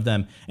every one of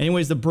them.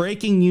 Anyways, the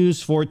breaking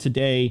news for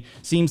today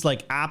seems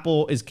like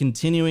Apple is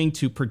continuing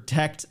to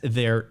protect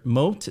their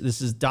moat.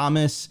 This is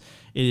Damus.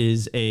 It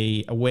is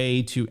a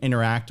way to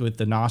interact with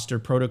the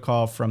Nostr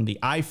protocol from the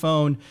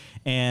iPhone.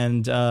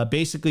 And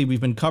basically,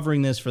 we've been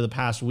covering this for the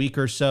past week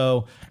or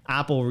so.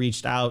 Apple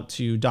reached out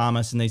to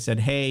Damus and they said,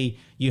 hey,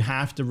 you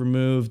have to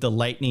remove the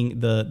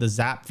Lightning, the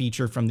Zap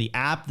feature from the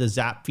app. The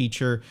Zap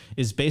feature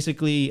is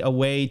basically a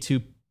way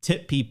to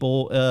tip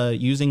people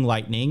using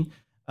Lightning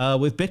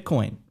with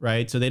Bitcoin,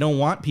 right? So they don't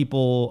want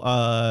people.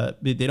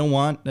 They don't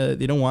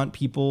want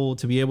people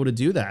to be able to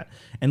do that.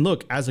 And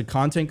look, as a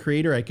content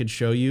creator, I could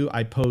show you.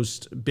 I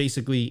post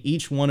basically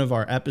each one of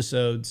our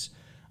episodes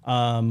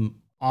on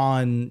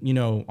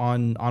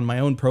my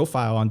own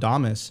profile on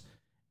Damus,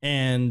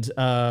 and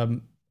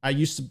I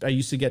used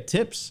to get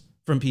tips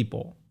from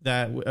people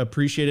that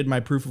appreciated my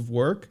proof of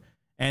work,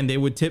 and they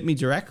would tip me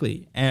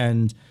directly.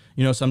 And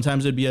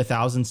sometimes it'd be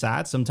 1,000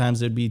 sats,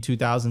 sometimes it'd be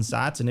 2,000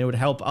 sats, and it would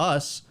help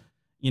us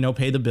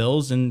pay the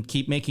bills and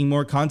keep making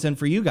more content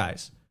for you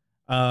guys.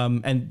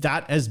 And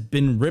that has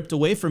been ripped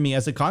away from me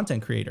as a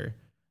content creator.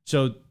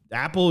 So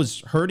Apple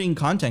is hurting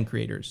content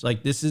creators.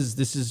 Like this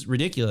is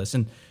ridiculous.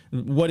 And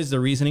what is the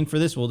reasoning for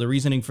this? Well, the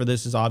reasoning for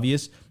this is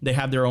obvious. They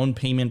have their own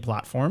payment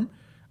platform,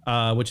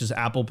 which is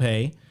Apple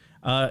Pay.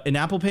 And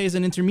Apple Pay is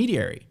an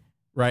intermediary,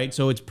 right?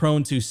 So it's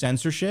prone to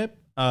censorship.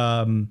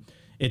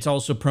 It's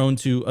also prone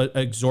to an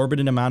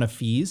exorbitant amount of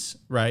fees,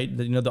 right?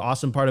 The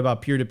awesome part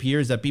about peer-to-peer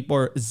is that people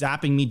are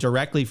zapping me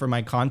directly for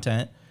my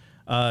content.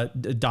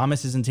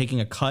 Damus isn't taking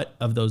a cut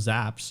of those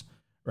zaps,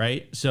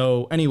 right?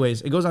 So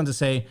anyways, it goes on to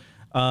say,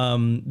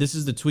 this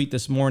is the tweet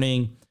this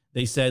morning.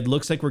 They said,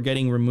 looks like we're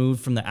getting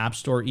removed from the App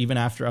Store even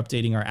after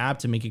updating our app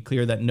to make it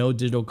clear that no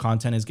digital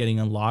content is getting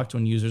unlocked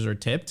when users are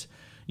tipped.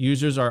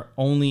 Users are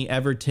only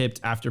ever tipped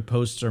after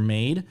posts are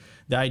made.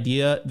 The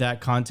idea that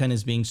content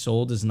is being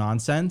sold is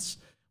nonsense.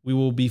 We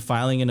will be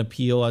filing an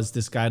appeal as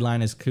this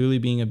guideline is clearly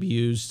being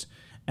abused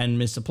and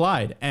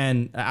misapplied.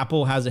 And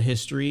Apple has a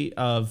history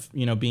of,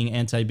 being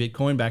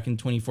anti-Bitcoin. Back in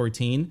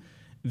 2014,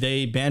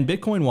 they banned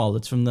Bitcoin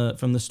wallets from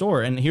the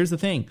store. And here's the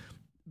thing,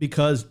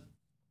 because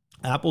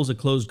Apple's a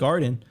closed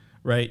garden,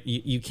 right?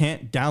 You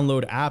can't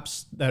download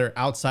apps that are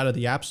outside of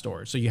the App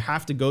Store. So you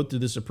have to go through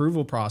this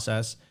approval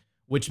process,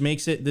 which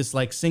makes it this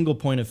like single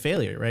point of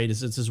failure, right?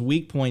 It's this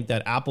weak point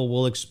that Apple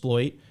will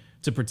exploit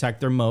to protect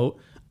their moat.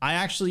 I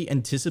actually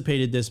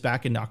anticipated this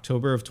back in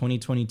October of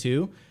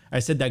 2022. I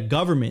said that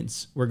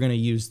governments were going to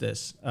use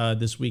this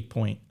weak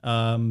point,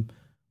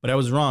 but I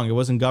was wrong. It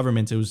wasn't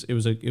governments. It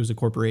was a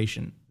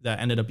corporation that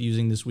ended up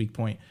using this weak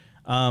point.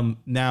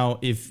 Now,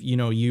 if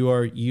you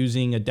are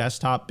using a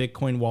desktop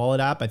Bitcoin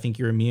wallet app, I think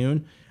you're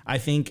immune. I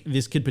think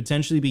this could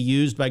potentially be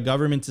used by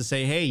government to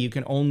say, hey, you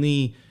can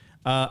only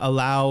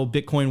allow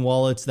Bitcoin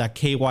wallets that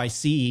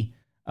KYC.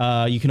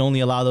 You can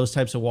only allow those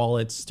types of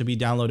wallets to be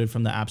downloaded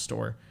from the App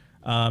Store.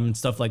 And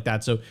stuff like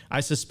that. So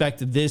I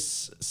suspect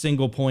this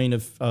single point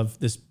of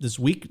this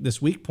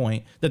weak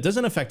point that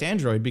doesn't affect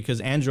Android, because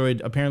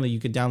Android, apparently you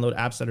could download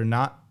apps that are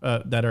not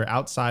that are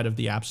outside of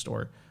the App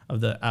Store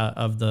of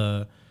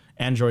the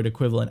Android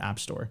equivalent App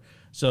Store.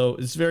 So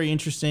it's very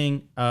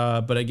interesting.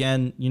 But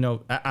again,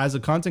 as a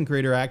content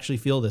creator, I actually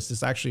feel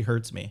this actually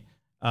hurts me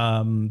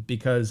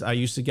because I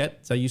used to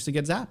get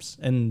zaps,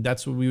 and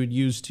that's what we would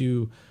use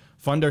to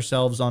fund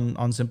ourselves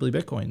on Simply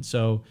Bitcoin.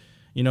 So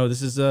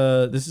this is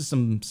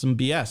some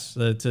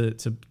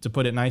BS to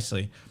put it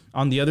nicely.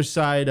 On the other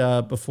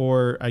side,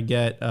 before I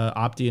get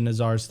Opti and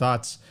Nazar's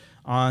thoughts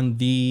on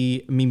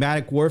the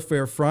mimetic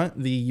warfare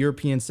front, the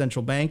European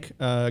Central Bank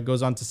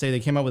goes on to say they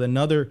came out with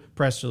another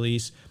press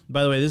release.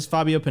 By the way, this is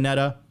Fabio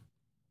Panetta.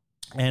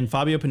 And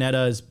Fabio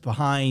Panetta is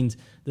behind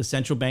the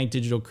central bank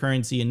digital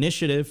currency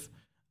initiative,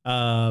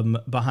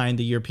 behind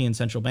the European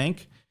Central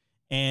Bank.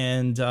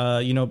 And,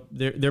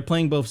 they're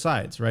playing both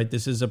sides, right?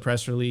 This is a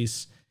press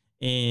release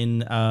in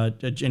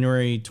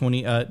January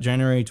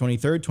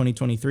 23rd,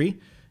 2023,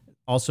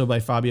 also by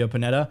Fabio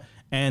Panetta.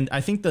 And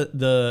I think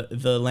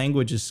the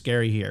language is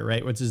scary here,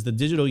 right? Which is the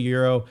digital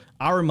euro,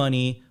 our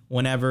money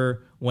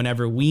whenever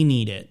we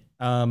need it,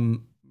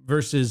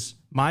 versus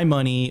my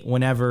money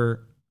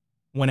whenever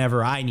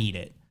I need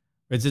it.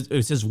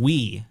 It says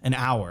we and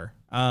our,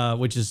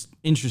 which is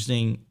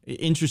interesting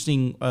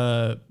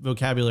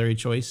vocabulary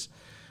choice.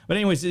 But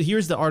anyways,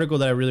 here's the article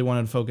that I really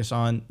wanted to focus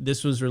on.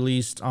 This was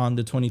released on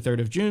the 23rd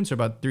of June, so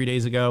about 3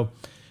 days ago.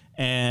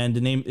 And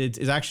the name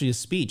is actually a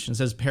speech. It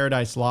says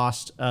Paradise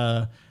Lost,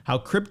 how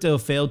crypto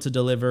failed to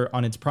deliver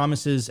on its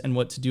promises and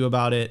what to do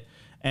about it.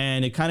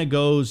 And it kind of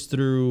goes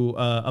through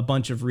a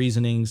bunch of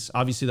reasonings.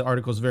 Obviously, the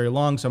article is very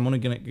long, so I'm only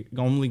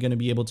going to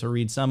be able to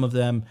read some of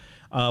them.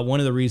 One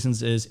of the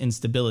reasons is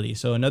instability.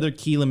 So another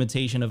key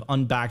limitation of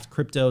unbacked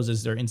cryptos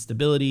is their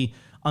instability.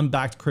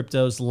 Unbacked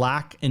cryptos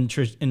lack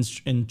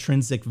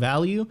intrinsic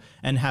value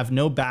and have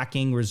no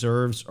backing,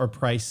 reserves, or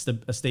price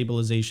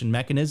stabilization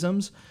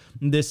mechanisms.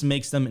 This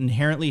makes them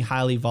inherently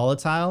highly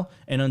volatile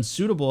and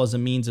unsuitable as a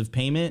means of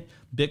payment.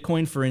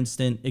 Bitcoin, for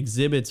instance,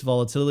 exhibits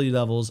volatility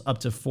levels up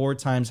to 4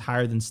 times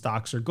higher than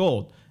stocks or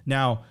gold.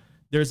 Now,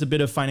 there's a bit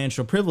of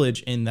financial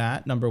privilege in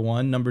that, number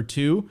one. Number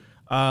two,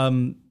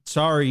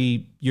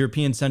 sorry,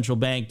 European Central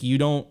Bank, you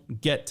don't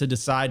get to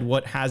decide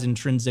what has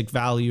intrinsic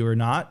value or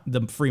not.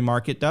 The free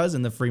market does,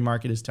 and the free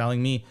market is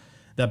telling me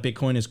that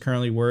Bitcoin is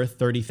currently worth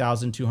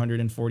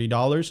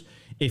 $30,240.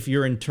 If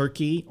you're in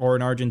Turkey or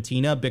in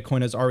Argentina,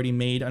 Bitcoin has already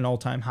made an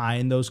all-time high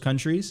in those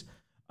countries.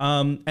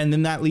 And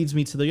then that leads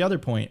me to the other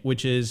point,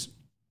 which is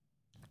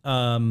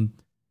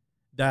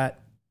that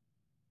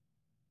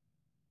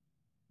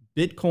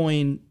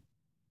Bitcoin,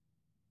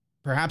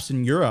 perhaps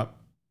in Europe,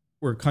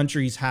 where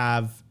countries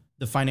have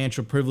the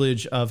financial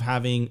privilege of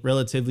having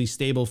relatively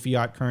stable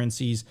fiat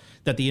currencies,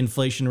 that the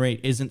inflation rate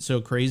isn't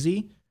so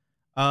crazy,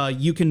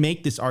 you can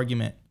make this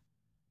argument.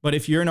 But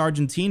if you're in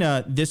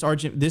Argentina, this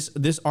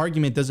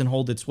argument doesn't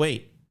hold its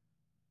weight.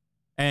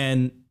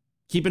 And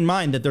keep in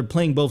mind that they're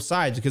playing both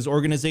sides, because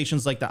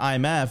organizations like the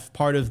IMF,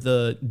 part of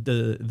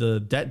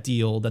the debt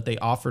deal that they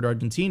offered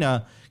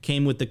Argentina,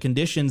 came with the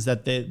conditions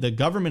that the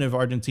government of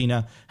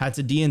Argentina had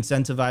to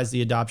de-incentivize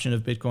the adoption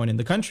of Bitcoin in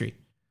the country,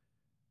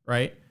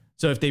 right?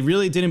 So if they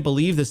really didn't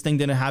believe this thing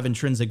didn't have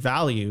intrinsic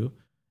value,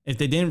 if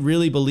they didn't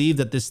really believe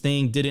that this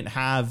thing didn't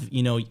have,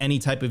 any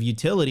type of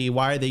utility,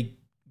 why are they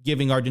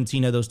giving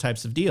Argentina those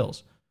types of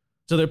deals?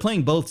 So they're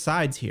playing both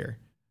sides here,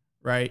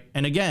 right?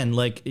 And again,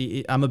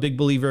 I'm a big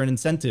believer in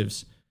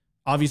incentives.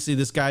 Obviously,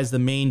 this guy's the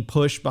main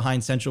push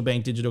behind central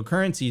bank digital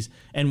currencies.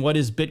 And what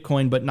is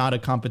Bitcoin but not a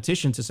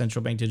competition to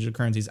central bank digital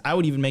currencies? I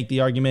would even make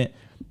the argument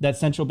that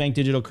central bank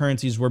digital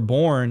currencies were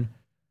born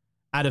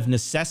out of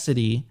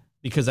necessity,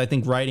 because I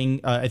think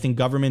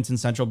governments and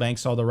central banks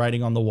saw the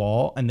writing on the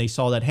wall, and they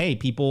saw that, hey,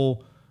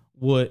 people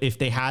would, if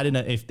they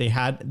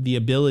had the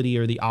ability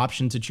or the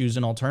option to choose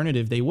an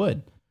alternative, they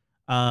would.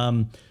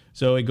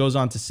 So it goes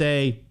on to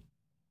say,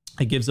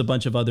 it gives a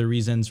bunch of other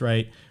reasons,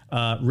 right?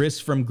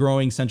 Risks from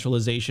growing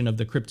centralization of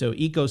the crypto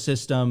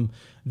ecosystem,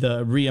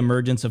 the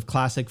reemergence of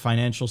classic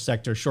financial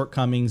sector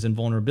shortcomings and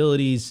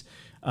vulnerabilities.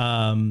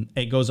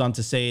 It goes on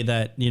to say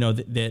that,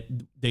 that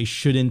they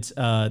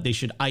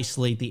should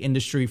isolate the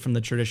industry from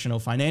the traditional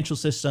financial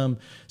system.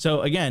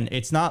 So again,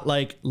 it's not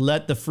like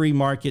let the free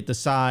market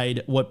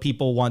decide what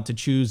people want to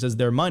choose as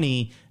their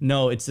money.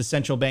 No, it's the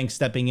central bank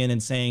stepping in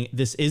and saying,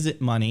 this isn't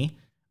money.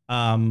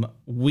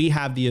 We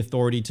have the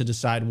authority to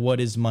decide what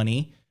is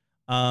money.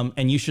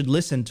 And you should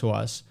listen to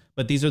us.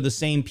 But these are the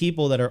same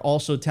people that are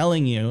also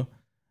telling you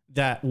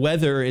that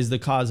weather is the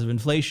cause of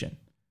inflation.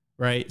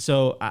 Right.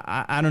 So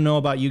I don't know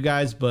about you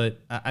guys, but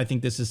I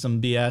think this is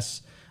some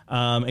BS.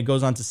 It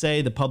goes on to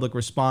say the public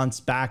response,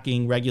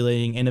 backing,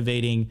 regulating,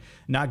 innovating,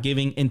 not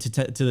giving into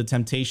to the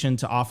temptation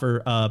to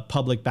offer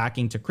public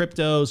backing to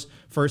cryptos.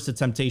 First, the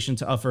temptation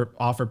to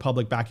offer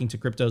public backing to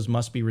cryptos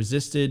must be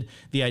resisted.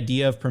 The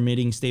idea of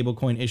permitting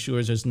stablecoin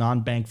issuers as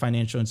non-bank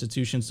financial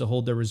institutions to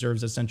hold their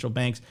reserves as central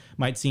banks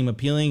might seem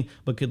appealing,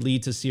 but could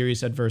lead to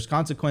serious adverse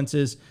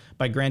consequences.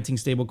 By granting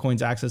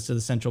stablecoins access to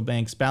the central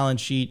bank's balance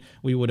sheet,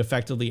 we would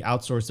effectively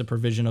outsource the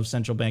provision of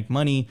central bank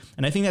money.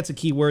 And I think that's a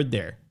key word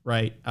there,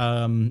 right?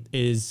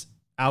 Is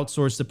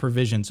outsource the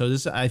provision. So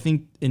this, I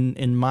think,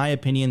 in my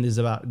opinion, this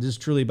is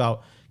truly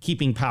about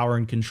keeping power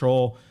and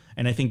control.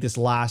 And I think this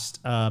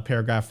last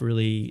paragraph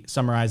really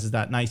summarizes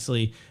that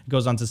nicely. It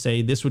goes on to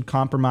say this would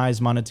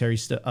compromise monetary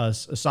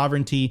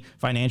sovereignty,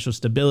 financial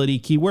stability.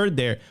 Key word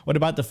there. What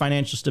about the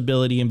financial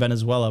stability in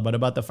Venezuela? What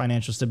about the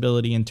financial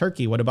stability in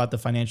Turkey? What about the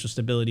financial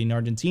stability in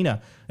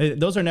Argentina?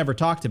 Those are never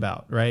talked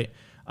about, right?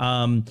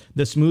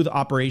 The smooth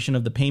operation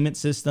of the payment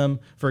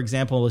system. For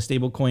example, a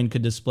stablecoin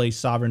could displace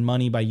sovereign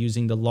money by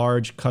using the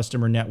large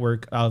customer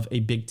network of a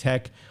big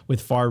tech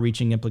with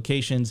far-reaching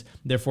implications.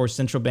 Therefore,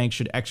 central banks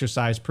should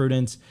exercise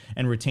prudence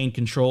and retain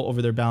control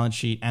over their balance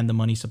sheet and the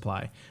money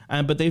supply.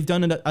 But they've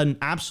done an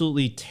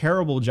absolutely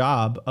terrible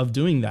job of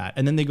doing that.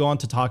 And then they go on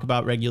to talk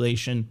about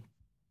regulation.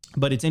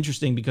 But it's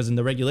interesting because in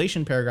the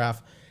regulation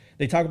paragraph,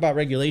 they talk about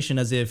regulation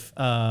as if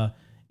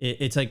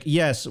it's like,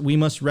 yes, we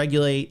must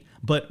regulate.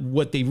 But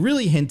what they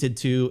really hinted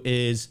to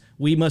is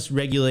we must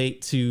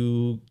regulate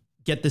to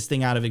get this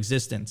thing out of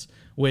existence,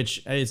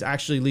 which is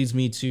actually leads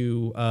me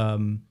to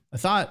a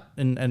thought.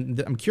 And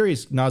I'm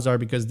curious, Nazar,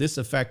 because this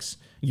affects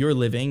your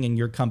living and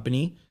your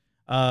company,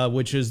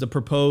 which is the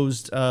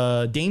proposed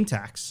Dame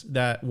tax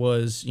that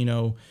was,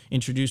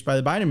 introduced by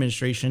the Biden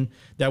administration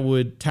that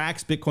would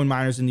tax Bitcoin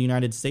miners in the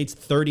United States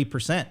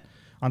 30%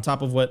 on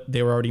top of what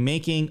they were already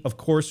making. Of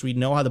course, we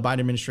know how the Biden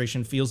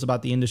administration feels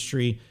about the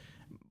industry.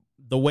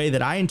 The way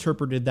that I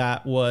interpreted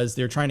that was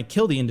they're trying to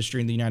kill the industry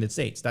in the United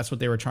States. That's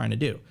what they were trying to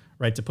do,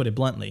 right? To put it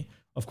bluntly.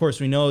 Of course,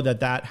 we know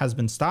that has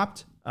been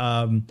stopped.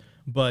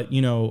 But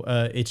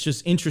it's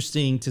just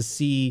interesting to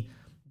see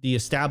the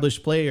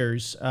established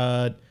players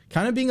kind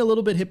of being a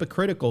little bit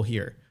hypocritical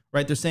here,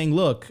 right? They're saying,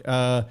 look,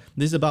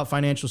 this is about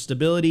financial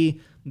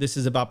stability. This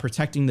is about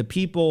protecting the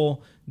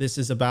people. This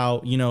is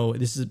about,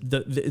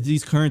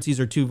 these currencies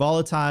are too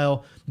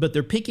volatile, but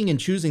they're picking and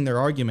choosing their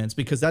arguments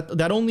because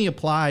that only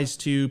applies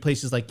to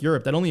places like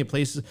Europe. That only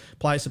applies to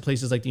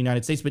places like the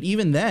United States. But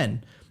even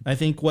then, I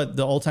think what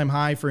the all-time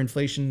high for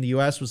inflation in the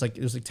US was like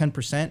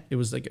 10%. It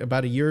was like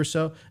about a year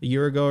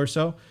ago or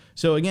so.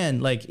 So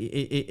again, like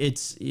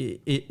it's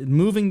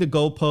moving the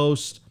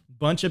goalpost,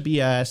 bunch of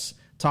BS.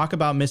 Talk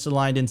about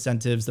misaligned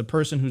incentives. The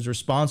person who's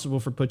responsible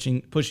for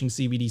pushing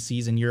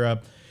CBDCs in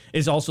Europe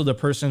is also the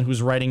person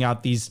who's writing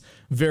out these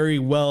very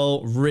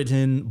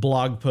well-written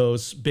blog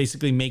posts,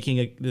 basically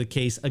making the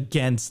case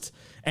against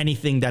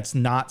anything that's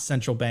not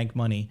central bank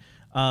money.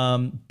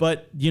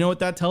 But you know what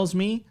that tells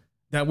me?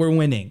 That we're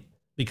winning,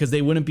 because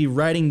they wouldn't be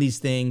writing these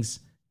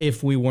things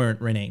if we weren't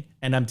winning.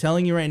 And I'm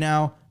telling you right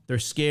now, they're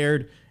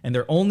scared, and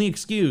their only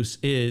excuse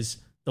is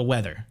the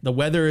weather. The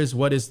weather is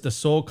what is the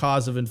sole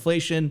cause of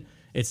inflation.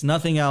 It's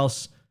nothing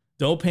else.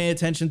 Don't pay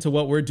attention to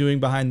what we're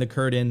doing behind the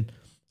curtain.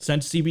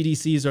 Since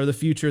CBDCs are the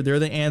future, they're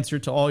the answer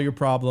to all your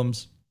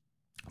problems.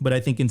 But I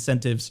think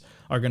incentives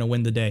are going to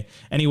win the day.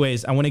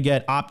 Anyways, I want to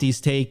get Opti's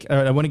take.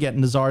 I want to get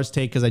Nazar's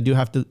take because I do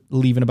have to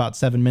leave in about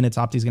 7 minutes.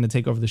 Opti's going to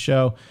take over the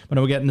show. But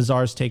I will get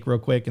Nazar's take real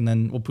quick, and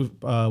then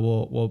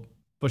we'll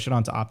push it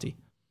on to Opti.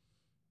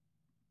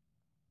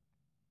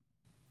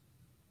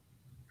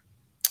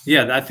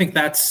 Yeah, I think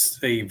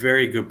that's a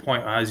very good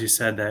point. As you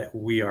said, that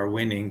we are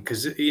winning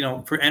because,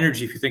 for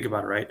energy, if you think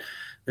about it, right,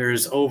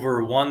 there's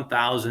over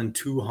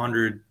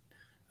 1,200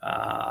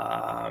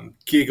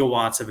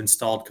 gigawatts of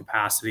installed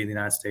capacity in the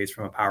United States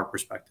from a power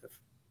perspective.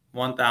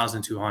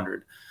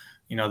 1,200.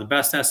 The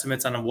best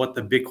estimates on what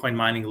the Bitcoin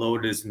mining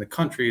load is in the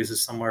country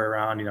is somewhere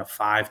around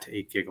 5 to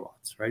 8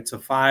 gigawatts, right? So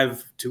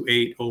 5 to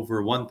 8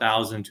 over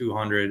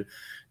 1,200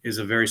 is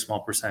a very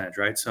small percentage,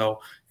 right? So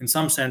in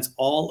some sense,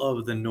 all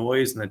of the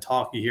noise and the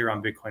talk you hear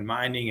on Bitcoin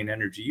mining and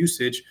energy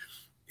usage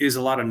is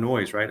a lot of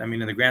noise, right? I mean,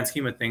 in the grand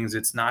scheme of things,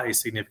 it's not a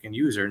significant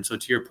user. And so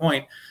to your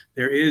point,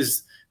 there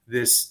is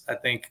this, I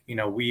think,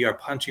 we are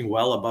punching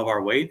well above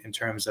our weight in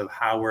terms of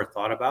how we're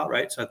thought about,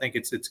 right? So I think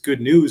it's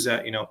good news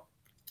that,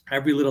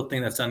 every little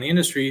thing that's done in the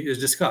industry is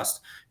discussed,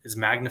 is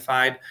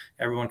magnified.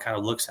 Everyone kind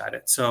of looks at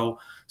it. So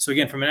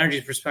again, from an energy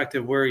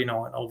perspective, we're, an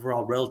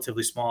overall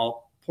relatively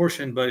small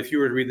portion. But if you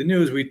were to read the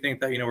news, we'd think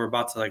that, we're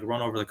about to like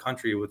run over the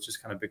country with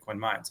just kind of Bitcoin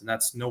mines. And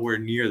that's nowhere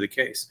near the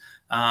case.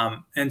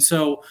 And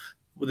so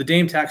the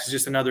Dame tax is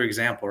just another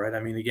example, right? I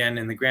mean, again,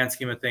 in the grand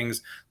scheme of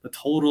things, the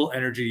total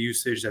energy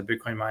usage that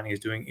Bitcoin mining is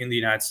doing in the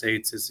United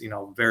States is,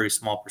 very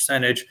small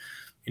percentage.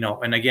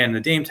 And again, the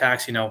Dame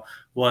tax,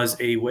 was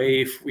a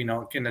way,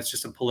 again, that's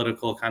just a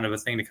political kind of a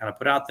thing to kind of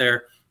put out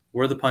there.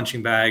 We're the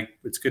punching bag.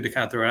 It's good to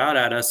kind of throw it out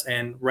at us.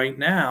 And right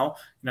now,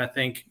 I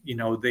think,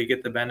 they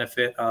get the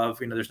benefit of,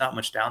 there's not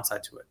much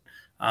downside to it.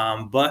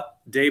 But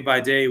day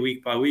by day,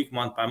 week by week,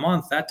 month by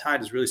month, that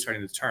tide is really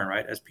starting to turn,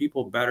 right? As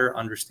people better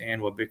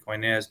understand what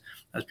Bitcoin is,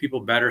 as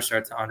people better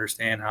start to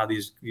understand how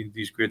these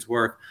grids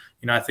work,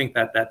 I think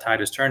that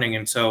tide is turning.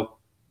 And so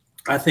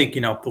I think,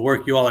 the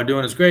work you all are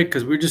doing is great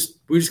because we're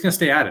just going to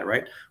stay at it,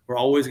 right? We're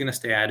always going to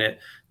stay at it.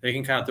 They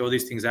can kind of throw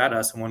these things at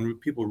us. And when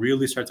people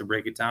really start to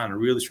break it down and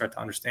really start to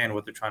understand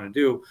what they're trying to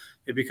do,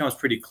 it becomes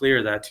pretty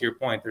clear that, to your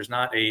point, there's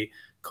not a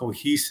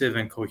cohesive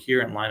and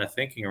coherent line of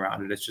thinking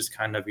around it. It's just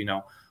kind of,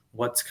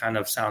 what's kind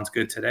of sounds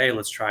good today.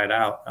 Let's try it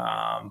out.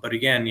 But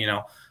again,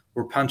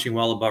 we're punching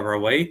well above our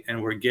weight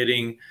and we're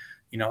getting,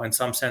 in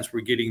some sense,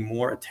 we're getting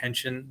more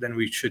attention than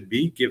we should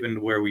be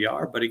given where we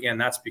are. But again,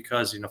 that's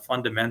because,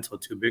 fundamental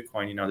to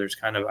Bitcoin, there's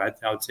kind of, I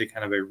would say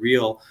kind of a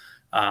real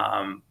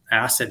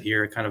asset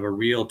here, kind of a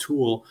real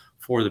tool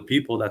for the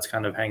people that's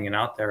kind of hanging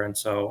out there. And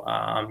so,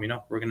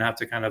 we're going to have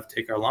to kind of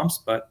take our lumps,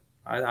 but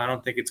I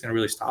don't think it's going to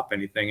really stop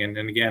anything. And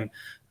again,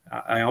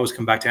 I always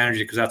come back to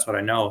energy because that's what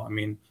I know. I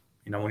mean,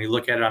 when you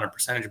look at it on a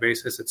percentage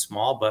basis, it's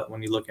small, but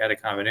when you look at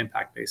it kind of an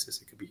impact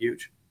basis, it could be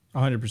huge.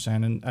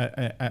 100%. And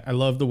I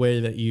love the way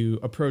that you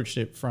approached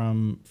it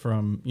from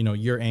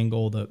your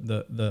angle,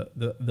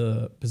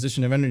 the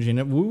position of energy.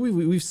 And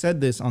we've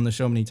said this on the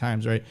show many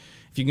times, right?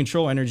 If you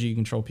control energy, you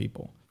control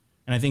people.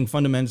 And I think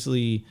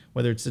fundamentally,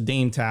 whether it's the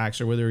Dame tax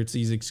or whether it's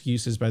these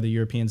excuses by the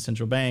European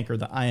Central Bank or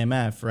the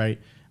IMF, right?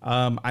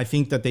 I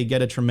think that they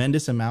get a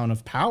tremendous amount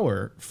of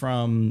power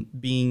from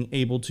being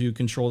able to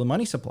control the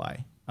money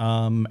supply.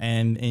 And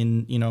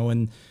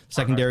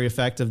secondary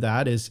effect of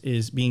that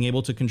is being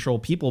able to control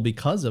people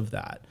because of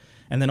that.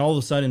 And then all of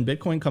a sudden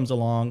Bitcoin comes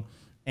along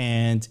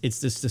and it's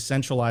this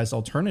decentralized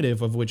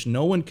alternative of which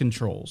no one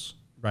controls,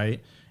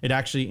 right? It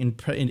actually,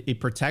 it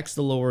protects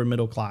the lower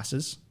middle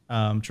classes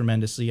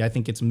tremendously. I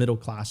think it's middle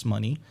class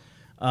money.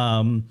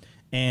 And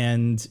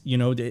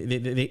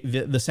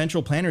the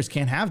central planners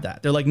can't have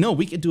that. They're like, no,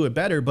 we could do it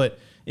better. But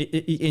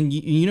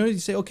you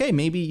say, okay,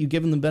 maybe you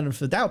give them the benefit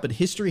of the doubt, but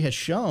history has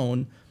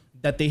shown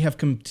that they have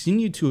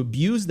continued to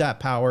abuse that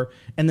power.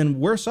 And then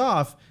worse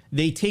off,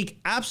 they take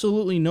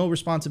absolutely no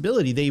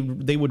responsibility.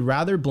 They would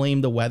rather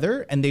blame the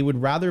weather and they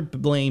would rather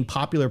blame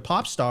popular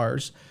pop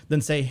stars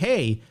than say,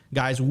 hey,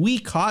 guys, we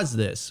caused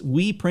this.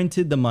 We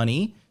printed the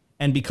money.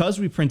 And because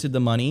we printed the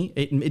money,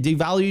 it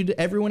devalued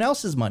everyone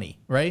else's money,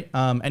 right?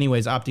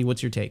 Anyways, Opti,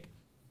 what's your take?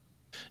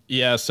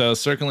 Yeah, so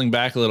circling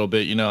back a little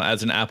bit,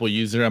 as an Apple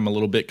user, I'm a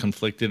little bit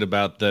conflicted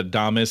about the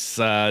Damus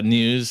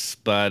news,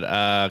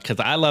 but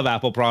because I love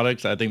Apple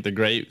products, I think they're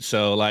great.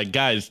 So,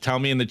 guys, tell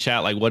me in the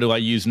chat, what do I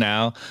use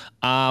now?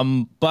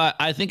 But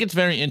I think it's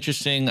very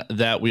interesting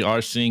that we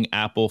are seeing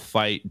Apple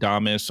fight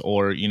Damus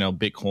or,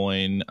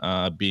 Bitcoin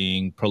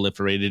being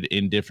proliferated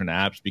in different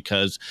apps,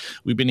 because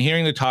we've been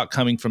hearing the talk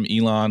coming from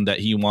Elon that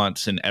he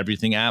wants an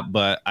everything app,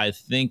 but I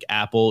think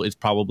Apple is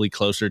probably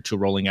closer to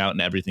rolling out an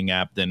everything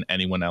app than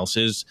anyone else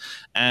is.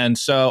 And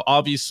so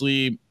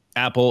obviously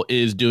Apple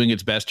is doing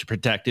its best to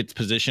protect its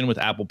position with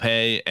Apple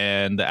Pay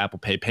and the Apple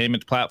Pay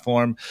payments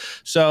platform.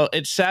 So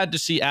it's sad to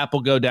see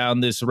Apple go down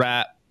this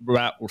route.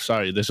 But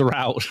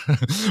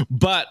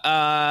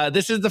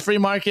this is the free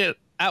market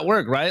at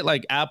work, right?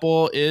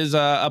 Apple is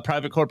a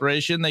private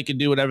corporation. They can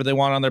do whatever they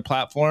want on their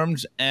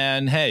platforms.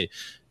 And hey,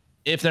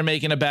 if they're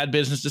making a bad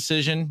business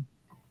decision,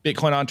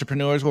 Bitcoin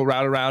entrepreneurs will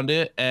route around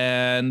it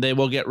and they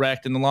will get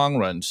wrecked in the long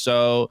run.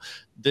 So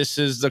this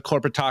is the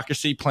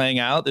corporatocracy playing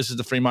out. This is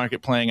the free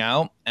market playing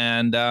out.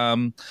 And,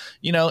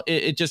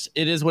 it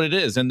is what it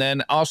is. And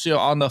then also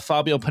on the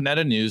Fabio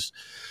Panetta news,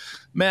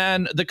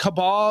 man, the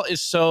cabal is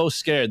so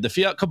scared. The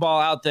fiat cabal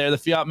out there, the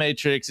fiat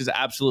matrix is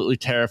absolutely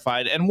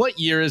terrified. And what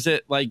year is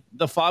it?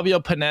 The Fabio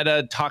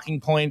Panetta talking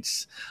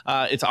points,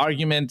 its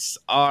arguments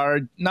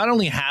are not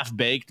only half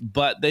baked,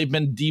 but they've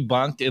been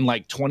debunked in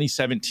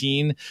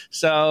 2017.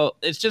 So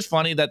it's just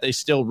funny that they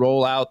still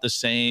roll out the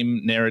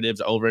same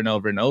narratives over and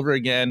over and over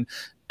again.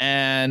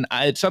 And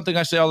it's something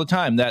I say all the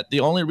time, that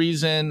the only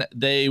reason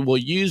they will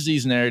use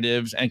these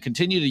narratives and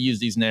continue to use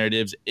these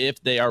narratives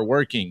if they are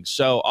working.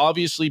 So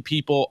obviously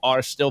people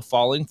are still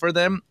falling for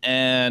them.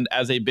 And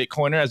as a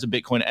Bitcoiner, as a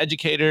Bitcoin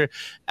educator,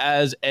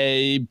 as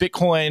a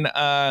Bitcoin,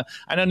 I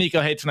know Nico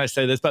hates when I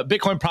say this, but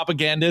Bitcoin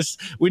propagandist,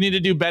 we need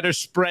to do better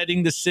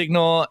spreading the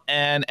signal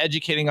and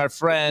educating our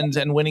friends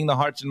and winning the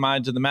hearts and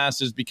minds of the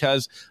masses,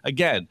 because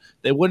again,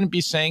 they wouldn't be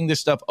saying this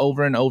stuff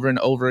over and over and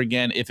over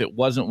again if it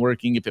wasn't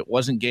working, if it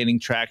wasn't gaining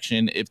traction,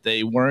 if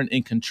they weren't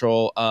in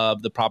control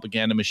of the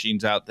propaganda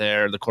machines out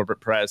there, the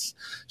corporate press.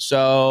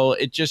 So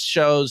it just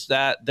shows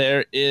that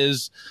there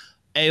is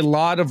a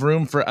lot of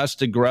room for us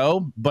to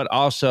grow, but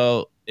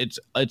also it's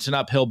an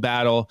uphill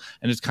battle.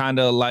 And it's kind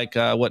of like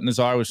what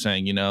Nazar was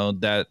saying,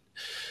 that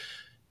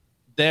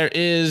there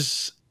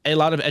is a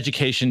lot of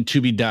education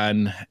to be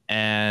done,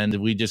 and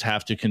we just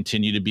have to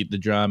continue to beat the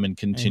drum and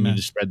continue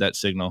to spread that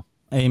signal.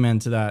 Amen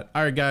to that.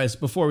 All right, guys,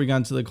 before we get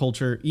into the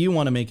culture, you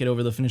want to make it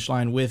over the finish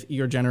line with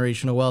your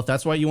generational wealth.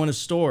 That's why you want to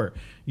store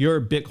your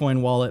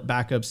Bitcoin wallet,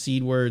 backup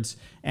seed words,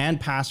 and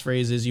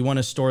passphrases. You want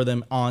to store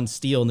them on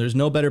steel, and there's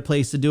no better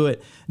place to do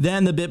it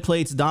than the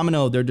BitPlates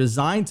Domino. They're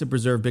designed to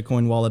preserve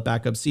Bitcoin wallet,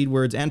 backup seed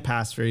words, and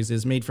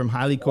passphrases, made from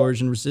highly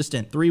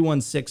corrosion-resistant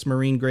 316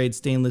 marine-grade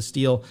stainless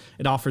steel.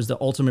 It offers the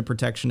ultimate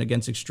protection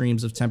against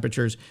extremes of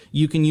temperatures.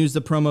 You can use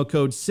the promo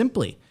code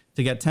SIMPLY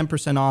to get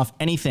 10% off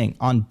anything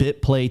on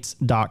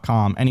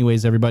bitplates.com.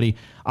 Anyways, everybody,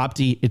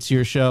 Opti, it's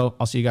your show.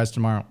 I'll see you guys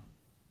tomorrow.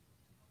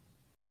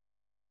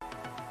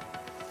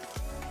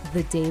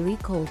 The Daily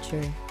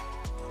Culture.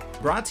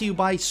 Brought to you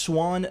by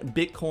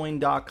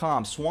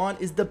SwanBitcoin.com. Swan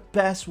is the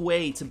best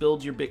way to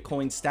build your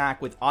Bitcoin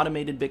stack with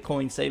automated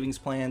Bitcoin savings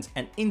plans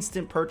and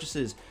instant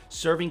purchases,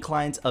 serving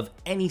clients of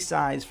any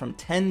size from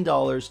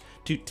 $10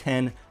 to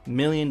 $10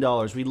 million.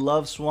 We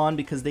love Swan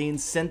because they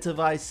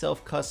incentivize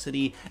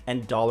self-custody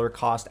and dollar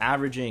cost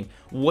averaging.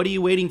 What are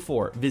you waiting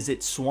for? Visit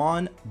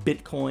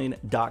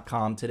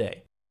SwanBitcoin.com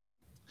today.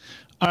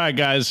 All right,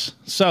 guys.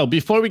 So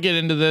before we get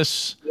into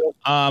this,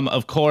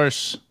 of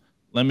course,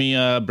 let me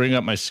bring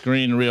up my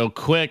screen real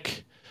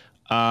quick.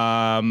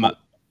 Nazar,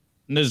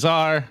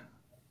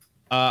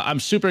 I'm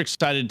super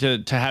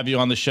excited to have you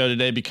on the show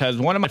today because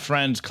one of my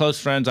friends, close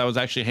friends, I was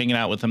actually hanging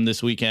out with him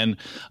this weekend.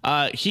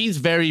 He's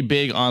very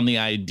big on the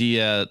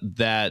idea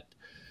that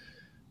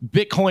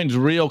Bitcoin's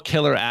real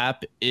killer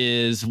app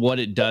is what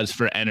it does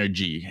for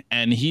energy.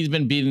 And he's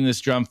been beating this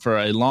drum for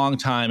a long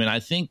time. And I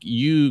think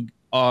you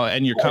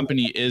and your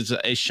company is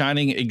a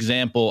shining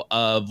example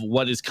of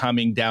what is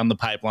coming down the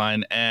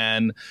pipeline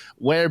and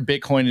where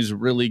Bitcoin is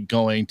really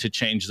going to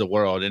change the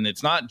world. And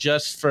it's not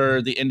just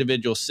for the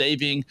individual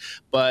saving,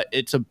 but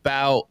it's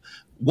about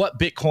what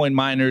Bitcoin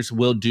miners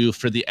will do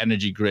for the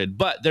energy grid.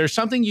 But there's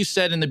something you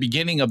said in the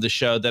beginning of the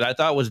show that I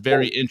thought was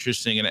very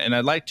interesting. And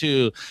I'd like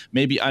to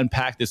maybe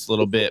unpack this a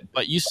little bit.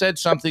 But you said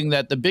something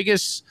that the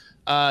biggest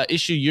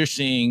issue you're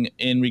seeing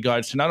in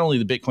regards to not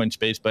only the Bitcoin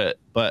space, but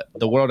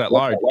the world at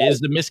large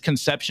is the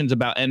misconceptions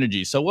about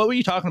energy. So what were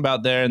you talking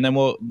about there? And then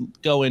we'll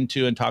go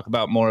into and talk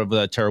about more of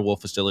the TerraWolf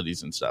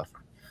facilities and stuff.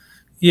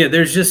 Yeah,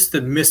 there's just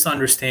the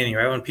misunderstanding,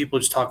 right? When people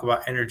just talk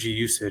about energy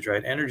usage,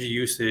 right? Energy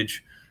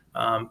usage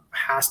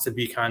has to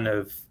be kind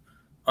of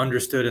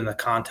understood in the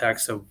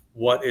context of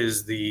what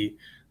is the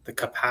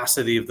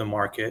capacity of the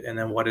market, and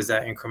then what is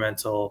that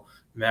incremental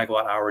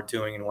megawatt hour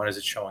doing, and when is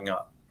it showing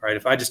up? Right.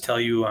 If I just tell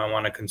you I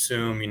want to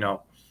consume,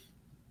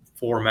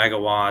 4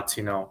 megawatts,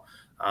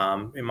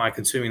 am I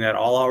consuming that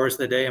all hours of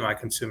the day? Am I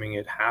consuming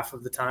it half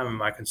of the time?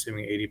 Am I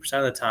consuming 80%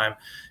 of the time?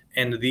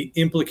 And the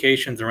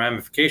implications and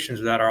ramifications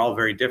of that are all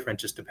very different,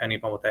 just depending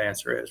upon what the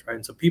answer is. Right.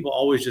 And so people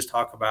always just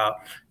talk about,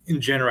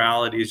 in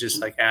generalities,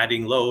 just like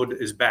adding load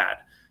is bad.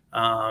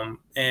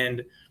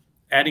 And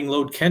adding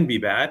load can be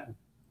bad,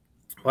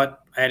 but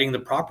adding the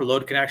proper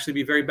load can actually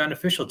be very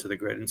beneficial to the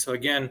grid. And so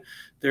and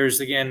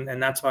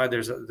that's why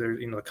there's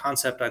the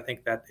concept I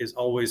think that is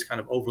always kind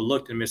of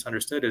overlooked and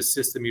misunderstood is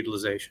system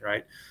utilization,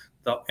 right?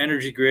 The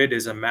energy grid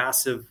is a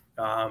massive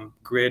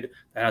grid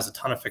that has a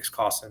ton of fixed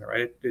costs in it,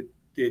 right?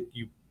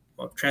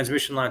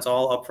 Transmission lines,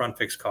 all upfront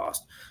fixed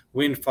cost.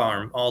 Wind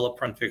farm, all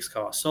upfront fixed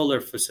cost. Solar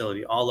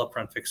facility, all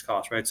upfront fixed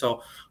cost, right?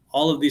 So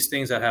all of these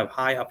things that have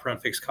high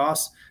upfront fixed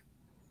costs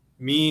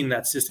mean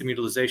that system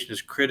utilization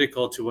is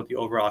critical to what the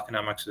overall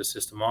economics of the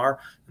system are.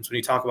 And so when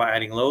you talk about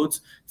adding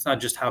loads, it's not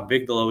just how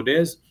big the load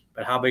is,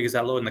 but how big is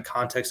that load in the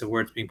context of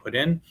where it's being put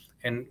in,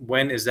 and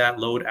when is that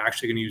load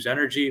actually going to use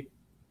energy,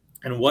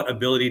 and what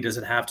ability does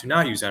it have to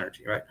not use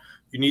energy, right?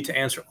 You need to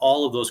answer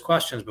all of those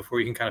questions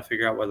before you can kind of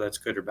figure out whether that's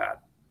good or bad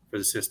for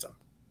the system.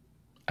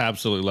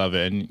 Absolutely love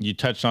it. And you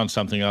touched on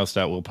something else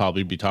that we'll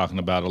probably be talking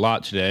about a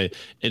lot today.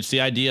 It's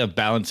the idea of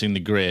balancing the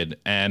grid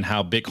and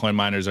how Bitcoin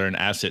miners are an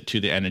asset to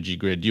the energy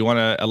grid. Do you want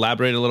to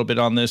elaborate a little bit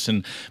on this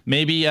and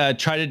maybe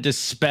try to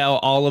dispel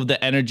all of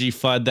the energy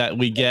FUD that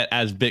we get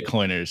as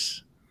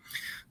Bitcoiners?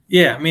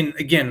 Yeah, I mean,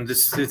 again,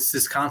 it's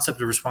this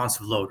concept of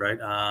responsive load,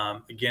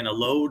 right? Again, a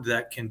load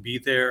that can be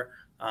there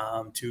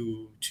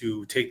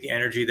to take the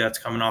energy that's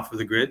coming off of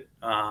the grid,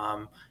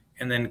 and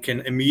then can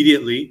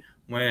immediately,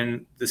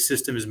 when the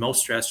system is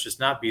most stressed, just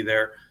not be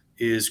there,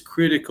 is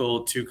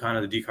critical to kind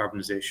of the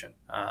decarbonization.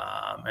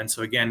 And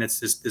so again, it's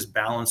this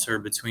balancer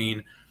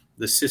between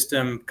the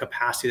system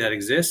capacity that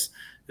exists,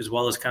 as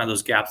well as kind of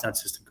those gaps in that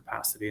system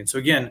capacity. And so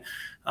again,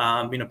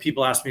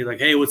 people ask me like,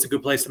 hey, what's a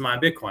good place to mine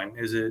Bitcoin?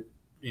 Is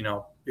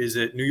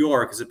it New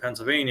York? Is it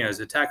Pennsylvania?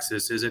 Is it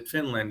Texas? Is it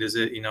Finland? Is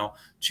it,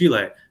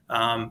 Chile?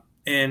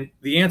 And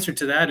the answer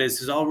to that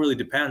is all really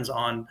depends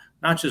on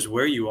not just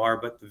where you are,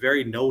 but the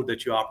very node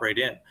that you operate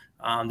in.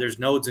 There's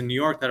nodes in New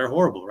York that are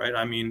horrible, right?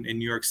 I mean, in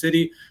New York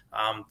City,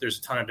 there's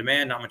a ton of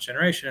demand, not much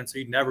generation. And so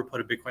you'd never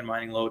put a Bitcoin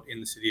mining load in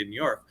the city of New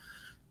York.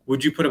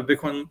 Would you put a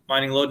Bitcoin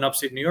mining load in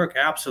upstate New York?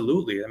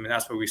 Absolutely. I mean,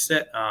 that's where we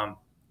sit.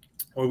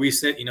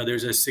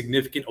 There's a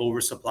significant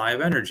oversupply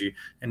of energy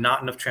and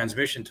not enough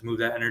transmission to move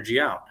that energy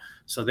out.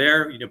 So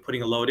there,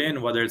 putting a load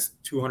in, whether it's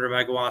 200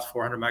 megawatts,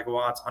 400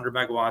 megawatts, 100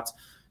 megawatts,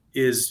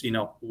 is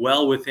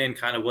well within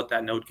kind of what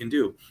that node can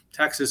do.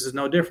 Texas is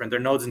no different. There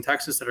are nodes in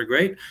Texas that are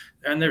great,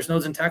 and there's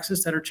nodes in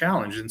Texas that are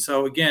challenged. And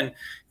so again,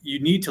 you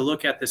need to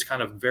look at this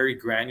kind of very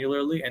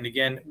granularly. And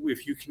again,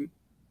 if you can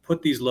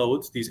put these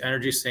loads, these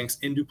energy sinks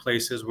into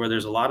places where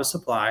there's a lot of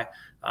supply,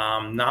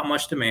 not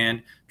much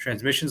demand,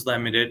 transmission's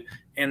limited,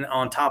 and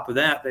on top of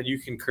that you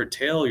can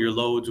curtail your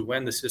loads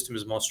when the system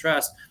is most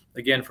stressed.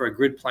 Again, for a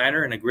grid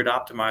planner and a grid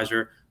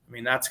optimizer, I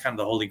mean, that's kind of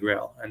the holy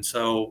grail. And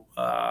so,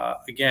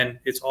 again,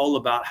 it's all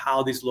about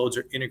how these loads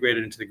are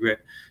integrated into the grid.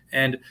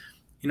 And,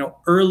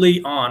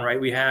 early on, right,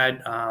 we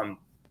had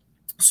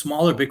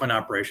smaller Bitcoin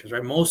operations,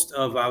 right? Most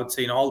of, I would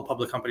say, all the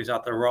public companies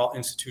out there were all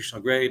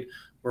institutional grade.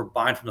 We're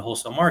buying from the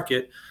wholesale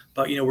market.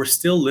 But, we're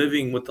still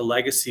living with the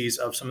legacies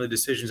of some of the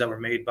decisions that were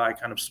made by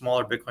kind of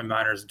smaller Bitcoin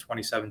miners in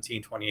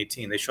 2017,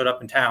 2018. They showed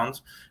up in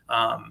towns.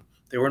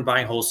 They weren't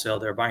buying wholesale.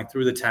 They were buying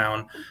through the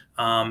town.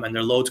 And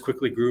their loads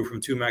quickly grew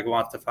from 2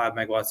 megawatts to 5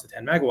 megawatts to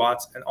 10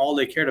 megawatts. And all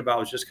they cared about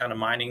was just kind of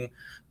mining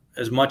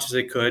as much as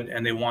they could.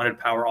 And they wanted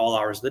power all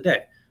hours of the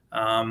day.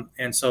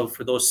 And so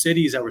for those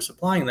cities that were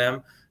supplying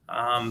them,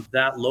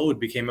 that load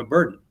became a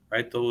burden.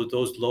 right?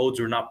 Those loads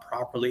were not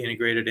properly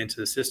integrated into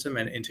the system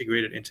and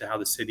integrated into how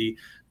the city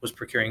was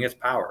procuring its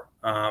power.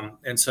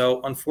 And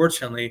so,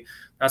 unfortunately,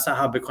 that's not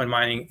how Bitcoin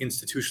mining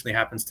institutionally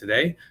happens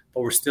today.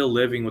 But we're still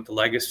living with the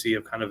legacy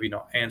of kind of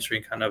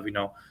answering kind of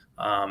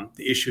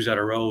the issues that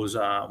arose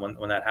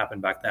when that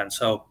happened back then.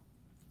 So,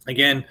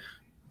 again,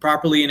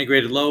 properly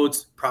integrated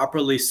loads,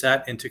 properly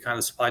set into kind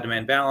of supply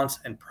demand balance,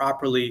 and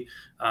properly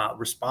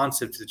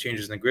responsive to the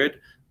changes in the grid.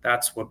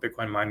 That's what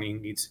Bitcoin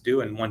mining needs to do.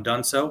 And when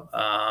done so,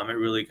 it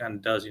really kind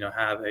of does,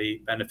 have a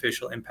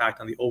beneficial impact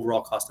on the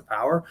overall cost of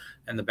power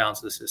and the balance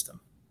of the system.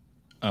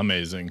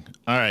 Amazing.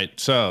 All right.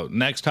 So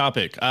next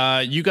topic.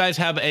 You guys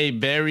have a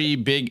very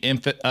big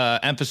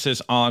emphasis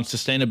on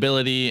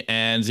sustainability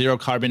and zero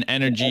carbon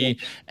energy.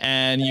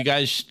 And you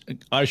guys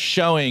are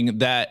showing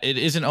that it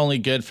isn't only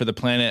good for the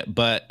planet,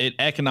 but it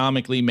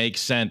economically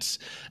makes sense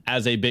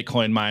as a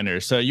Bitcoin miner.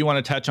 So you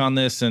want to touch on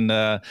this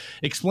and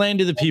explain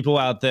to the people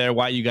out there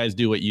why you guys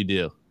do what you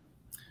do.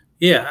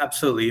 Yeah,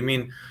 absolutely. I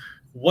mean,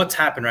 what's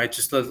happened, right?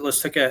 Just let's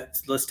take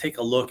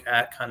a look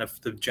at kind of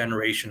the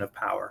generation of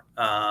power.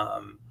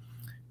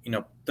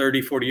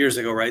 30, 40 years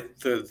ago, right,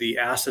 the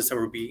assets that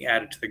were being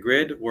added to the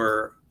grid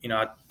were,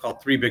 I'd call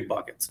three big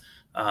buckets.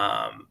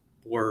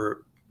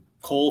 Were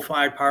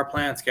coal-fired power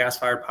plants,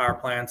 gas-fired power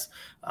plants,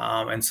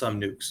 and some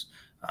nukes.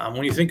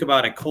 When you think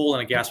about a coal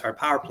and a gas-fired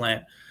power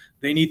plant,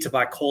 they need to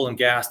buy coal and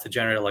gas to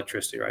generate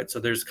electricity, right? So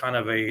there's kind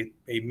of a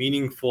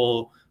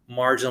meaningful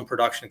marginal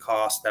production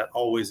cost that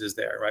always is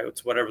there, right?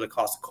 It's whatever the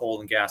cost of coal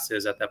and gas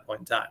is at that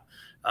point in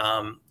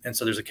time. And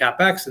so there's a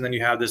CapEx, and then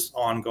you have this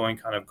ongoing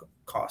kind of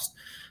cost.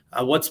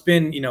 What's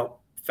been,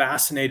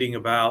 fascinating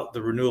about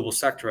the renewable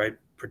sector, right,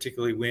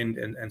 particularly wind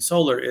and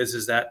solar,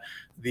 is that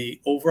the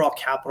overall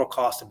capital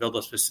cost to build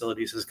those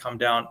facilities has come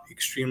down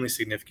extremely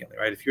significantly,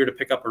 right? If you were to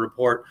pick up a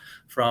report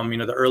from,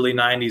 the early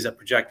 90s that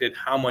projected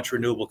how much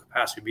renewable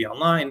capacity would be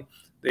online,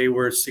 they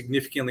were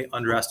significantly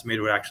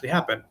underestimated what actually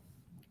happened.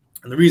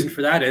 And the reason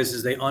for that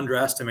is they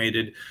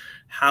underestimated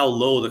how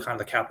low the kind of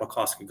the capital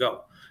cost could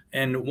go.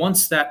 And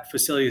once that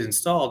facility is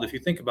installed, if you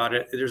think about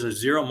it, there's a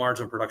zero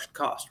marginal production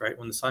cost, right?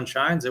 When the sun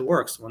shines, it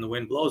works. When the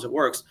wind blows, it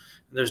works.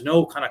 And there's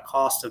no kind of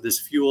cost of this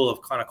fuel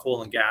of kind of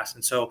coal and gas.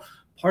 And so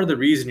part of the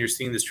reason you're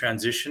seeing this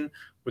transition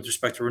with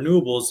respect to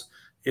renewables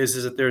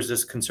is that there's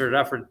this concerted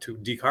effort to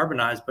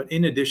decarbonize. But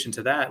in addition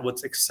to that,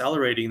 what's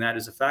accelerating that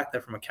is the fact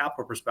that from a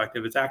capital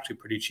perspective, it's actually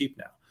pretty cheap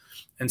now.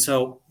 And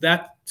so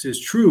that is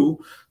true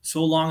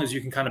so long as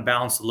you can kind of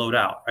balance the load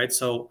out, right?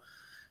 So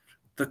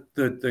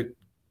the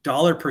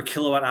dollar per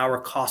kilowatt hour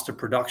cost of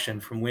production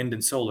from wind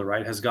and solar,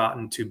 right, has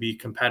gotten to be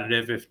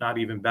competitive, if not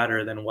even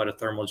better than what a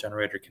thermal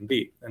generator can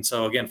be. And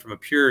so again, from a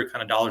pure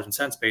kind of dollars and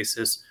cents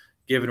basis,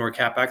 given where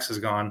CapEx has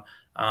gone,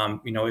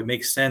 it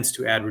makes sense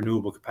to add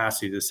renewable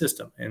capacity to the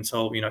system. And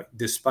so,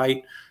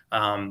 despite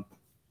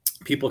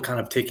people kind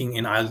of taking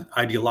an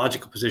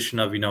ideological position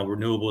of,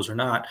 renewables or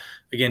not,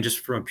 again,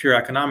 just from a pure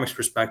economics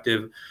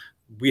perspective,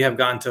 we have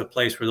gotten to a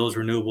place where those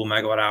renewable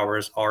megawatt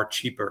hours are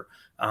cheaper.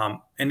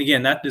 And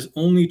again, that is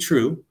only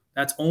true.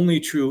 That's only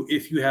true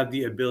if you have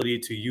the ability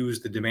to use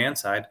the demand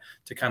side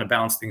to kind of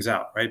balance things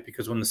out, right?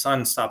 Because when the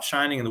sun stops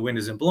shining and the wind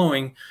isn't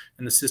blowing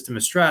and the system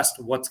is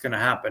stressed, what's going to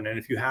happen? And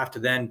if you have to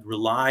then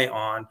rely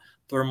on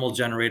thermal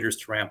generators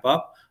to ramp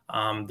up,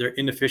 they're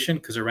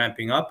inefficient because they're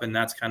ramping up, and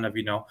that's kind of,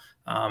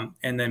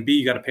 and then B,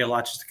 you got to pay a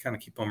lot just to kind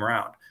of keep them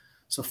around.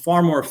 So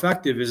far more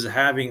effective is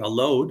having a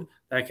load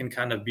that can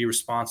kind of be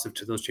responsive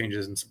to those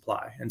changes in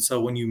supply. And so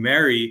when you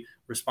marry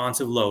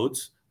responsive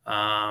loads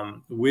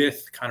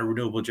with kind of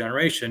renewable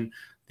generation,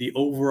 the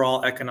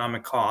overall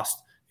economic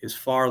cost is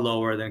far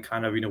lower than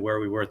kind of, where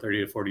we were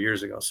 30 to 40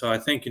 years ago. So I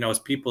think, as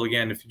people,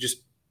 again, if you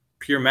just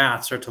pure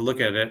math start to look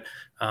at it,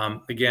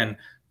 again,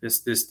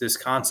 this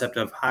concept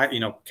of high,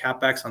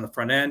 CapEx on the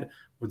front end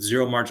with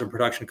zero marginal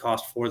production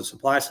cost for the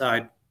supply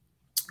side,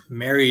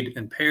 married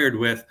and paired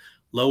with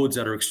loads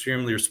that are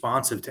extremely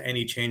responsive to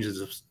any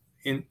changes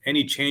in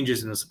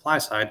the supply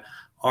side,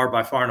 are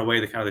by far and away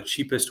the kind of the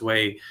cheapest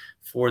way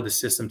for the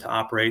system to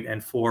operate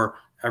and for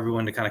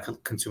everyone to kind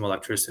of consume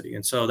electricity.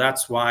 And so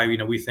that's why,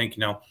 we think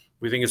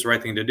it's the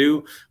right thing to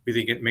do. We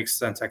think it makes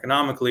sense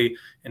economically.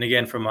 And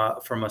again, from a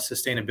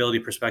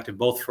sustainability perspective,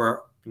 both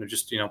for,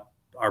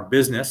 our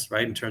business,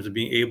 right, in terms of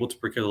being able to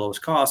procure the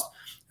lowest cost,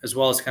 as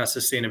well as kind of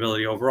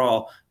sustainability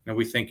overall,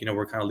 we think,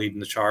 we're kind of leading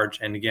the charge.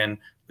 And again,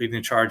 leading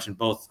the charge in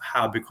both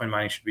how Bitcoin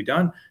mining should be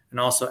done and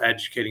also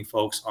educating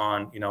folks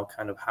on,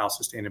 kind of how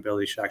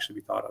sustainability should actually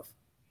be thought of.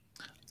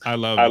 I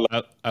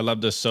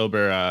love the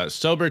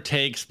sober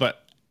takes,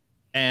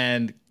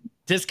 and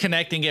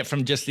disconnecting it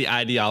from just the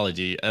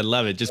ideology. I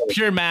love it. Just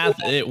pure math.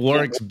 It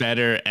works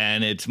better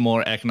and it's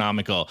more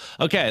economical.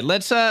 Okay,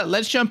 let's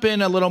jump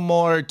in a little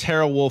more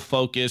TeraWulf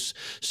focus.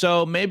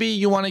 So maybe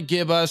you want to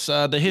give us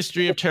the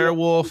history of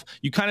TeraWulf.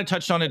 You kind of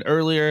touched on it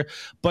earlier,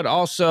 but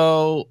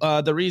also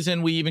the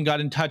reason we even got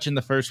in touch in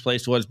the first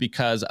place was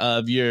because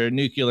of your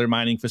nuclear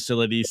mining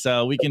facility.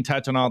 So we can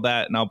touch on all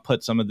that, and I'll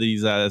put some of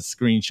these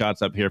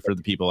screenshots up here for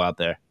the people out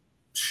there.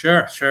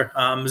 Sure.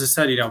 As I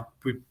said,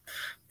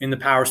 in the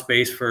power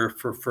space for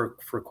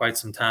quite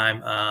some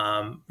time.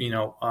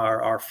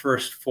 Our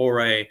first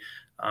foray,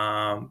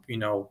 in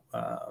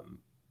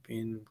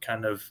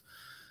kind of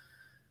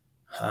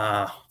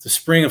the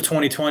spring of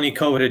 2020,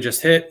 COVID had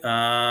just hit.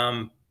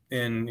 I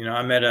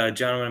met a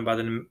gentleman by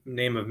the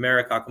name of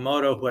Marek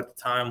Okamoto, who at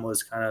the time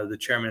was kind of the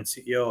chairman and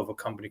CEO of a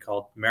company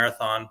called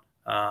Marathon.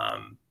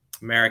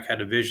 Marek had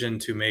a vision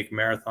to make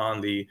Marathon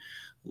the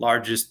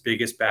largest,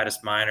 biggest,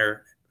 baddest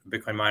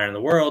Bitcoin miner in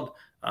the world.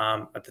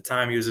 At the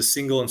time, he was a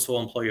single and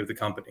sole employee of the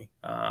company.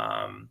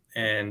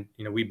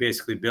 We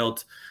basically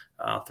built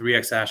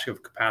 3x hash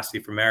of capacity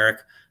for Marek.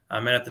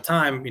 And at the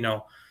time,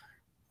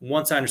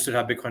 once I understood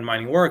how Bitcoin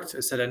mining worked, I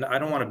said, I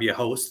don't want to be a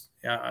host.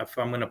 If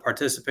I'm going to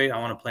participate, I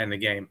want to play in the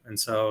game. And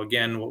so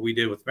again, what we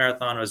did with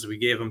Marathon was we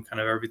gave them kind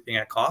of everything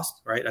at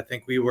cost, right? I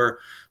think we were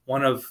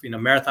one of,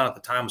 Marathon at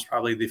the time was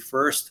probably the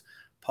first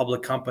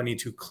public company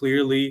to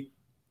clearly,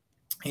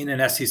 in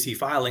an SEC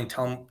filing,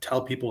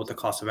 tell people what the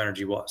cost of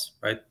energy was,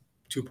 right?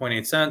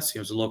 2.8 cents. It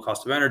was a low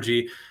cost of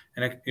energy.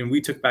 And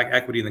we took back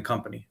equity in the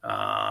company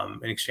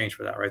in exchange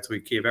for that, right? So we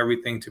gave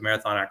everything to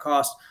Marathon at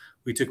cost.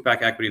 We took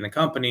back equity in the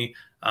company.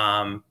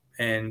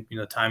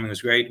 The timing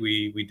was great.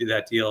 We did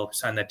that deal,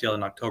 signed that deal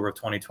in October of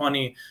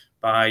 2020.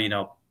 By,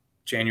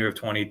 January of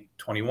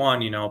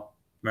 2021,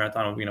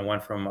 Marathon,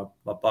 went from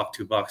a buck,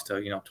 $2 to,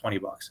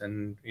 $20.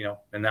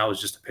 And that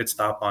was just a pit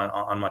stop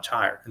on much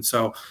higher. And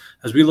so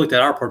as we looked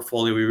at our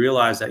portfolio, we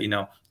realized that,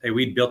 hey,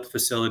 we'd built the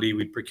facility,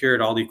 we'd procured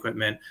all the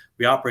equipment,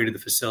 we operated the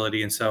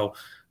facility. And so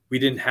we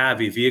didn't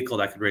have a vehicle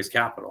that could raise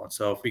capital. And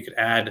so if we could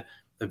add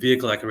a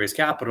vehicle that could raise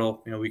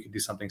capital, we could do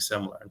something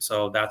similar. And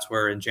so that's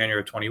where in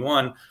January of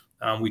 21,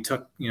 we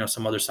took,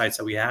 some other sites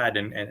that we had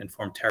and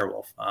formed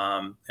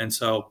TeraWulf. And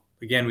so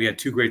again, we had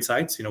two great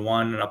sites,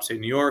 one in upstate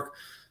New York,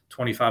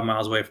 25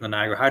 miles away from the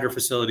Niagara Hydro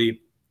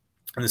facility.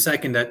 And the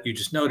second that you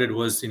just noted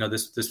was,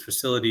 this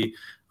facility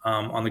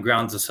on the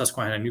grounds of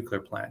Susquehanna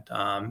nuclear plant.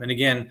 And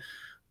again,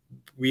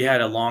 we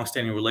had a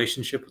long-standing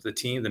relationship with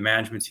the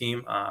management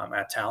team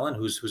at Talon,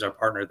 who's our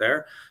partner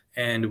there.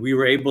 And we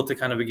were able to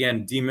kind of,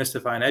 again,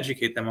 demystify and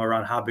educate them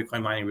around how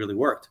Bitcoin mining really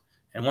worked.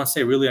 And once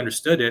they really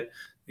understood it,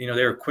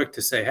 they were quick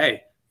to say,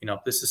 hey,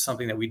 this is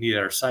something that we need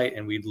at our site,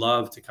 and we'd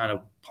love to kind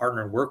of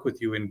partner and work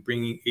with you in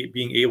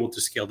being able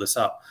to scale this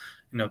up.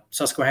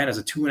 Susquehanna is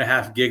a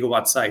 2.5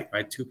 gigawatt site,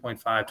 right?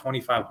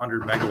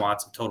 2,500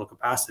 megawatts of total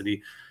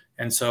capacity.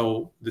 And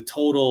so the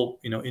total,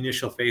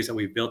 initial phase that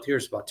we've built here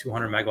is about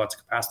 200 megawatts of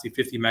capacity.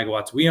 50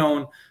 megawatts we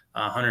own,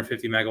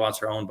 150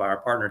 megawatts are owned by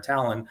our partner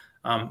Talon,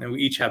 and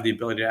we each have the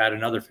ability to add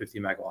another 50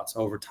 megawatts.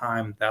 So over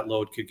time, that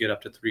load could get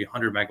up to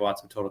 300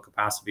 megawatts of total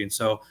capacity. And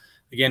so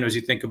again, as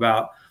you think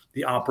about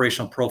the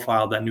operational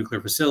profile of that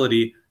nuclear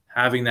facility,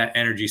 having that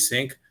energy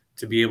sink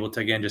to be able to,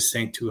 again, just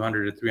sink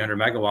 200 to 300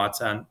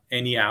 megawatts on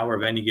any hour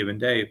of any given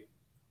day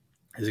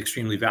is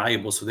extremely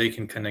valuable. So they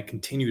can kind of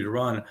continue to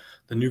run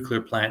the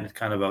nuclear plant at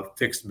kind of a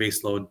fixed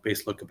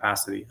baseload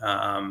capacity.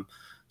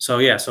 So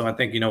I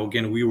think,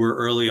 again, we were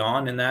early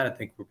on in that. I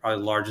think we're probably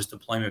the largest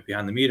deployment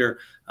behind the meter.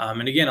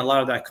 And again, a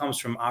lot of that comes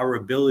from our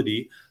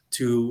ability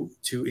to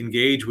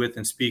engage with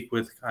and speak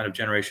with kind of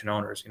generation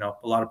owners.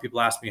 A lot of people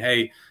ask me,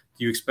 hey,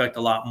 do you expect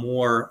a lot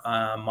more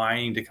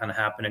mining to kind of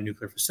happen at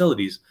nuclear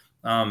facilities?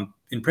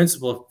 In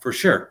principle, for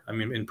sure. I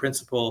mean, in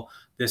principle,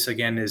 this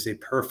again is a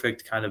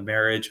perfect kind of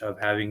marriage of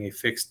having a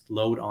fixed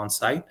load on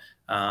site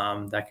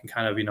that can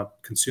kind of,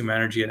 consume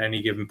energy at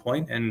any given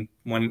point. And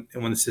when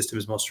the system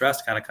is most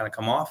stressed, kind of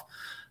come off.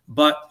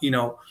 But,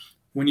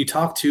 when you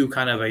talk to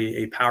kind of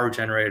a power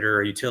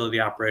generator, a utility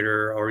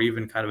operator, or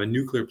even kind of a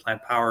nuclear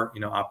plant power,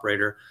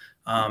 operator,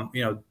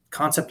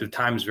 concept of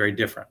time is very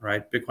different,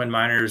 right? Bitcoin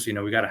miners,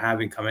 we got a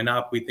halving coming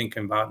up. We think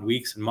about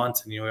weeks and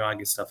months, and we want to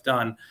get stuff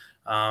done.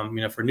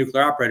 For a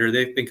nuclear operator,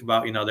 they think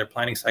about, their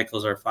planning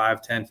cycles are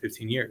 5, 10,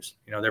 15 years.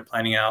 They're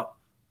planning out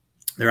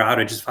their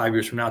outages 5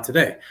 years from now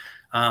today.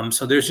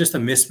 So there's just a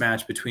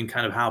mismatch between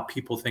kind of how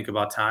people think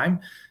about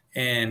time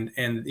and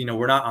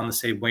we're not on the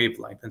same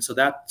wavelength. And so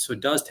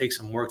it does take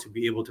some work to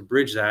be able to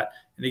bridge that.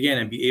 And again,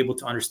 and be able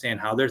to understand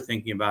how they're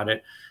thinking about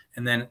it,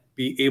 and then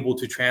be able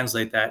to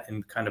translate that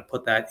and kind of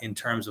put that in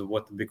terms of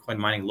what the Bitcoin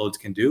mining loads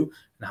can do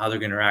and how they're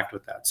going to interact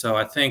with that. So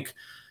I think,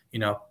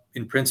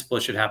 in principle,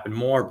 it should happen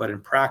more, but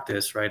in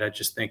practice, right, I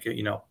just think,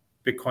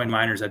 Bitcoin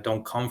miners that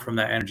don't come from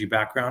that energy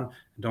background,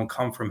 don't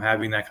come from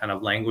having that kind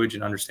of language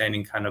and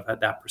understanding kind of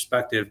at that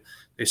perspective,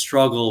 they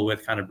struggle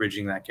with kind of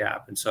bridging that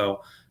gap. And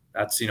so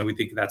that's, we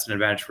think that's an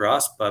advantage for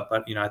us, but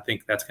I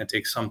think that's going to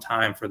take some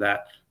time for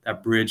that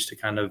bridge to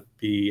kind of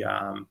be,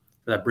 for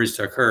that bridge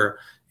to occur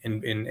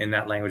in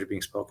that language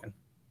being spoken.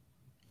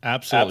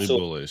 Absolutely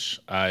bullish.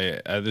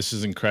 This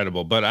is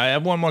incredible. But I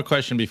have one more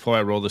question before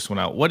I roll this one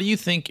out. What do you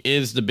think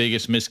is the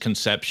biggest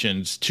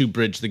misconceptions to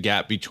bridge the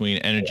gap between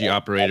energy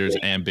operators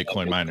and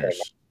Bitcoin miners?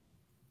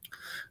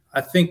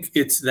 I think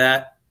it's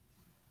that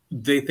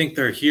they think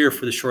they're here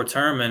for the short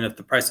term, and if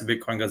the price of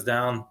Bitcoin goes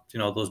down,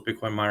 those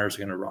Bitcoin miners are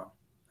going to run.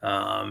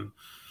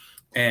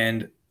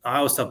 And I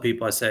always tell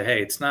people, I say,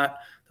 hey, it's not,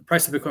 the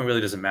price of Bitcoin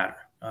really doesn't matter.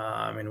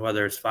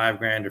 Whether it's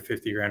 $5,000 or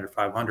 $50,000 or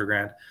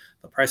 $500,000,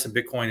 the price of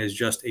Bitcoin is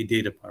just a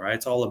data point, right?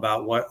 It's all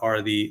about what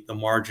are the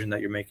margin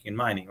that you're making in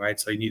mining, right?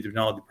 So you need to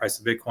know the price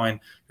of Bitcoin,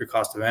 your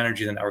cost of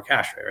energy, the network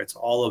hash rate, right? So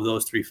all of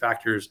those three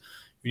factors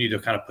you need to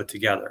kind of put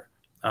together.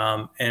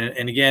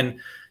 And again,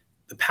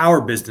 the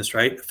power business,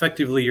 right?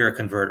 Effectively, you're a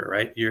converter,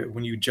 right?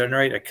 When you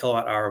generate a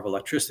kilowatt hour of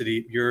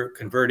electricity, you're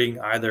converting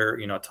either,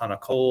 a ton of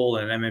coal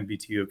and an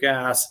MMBTU of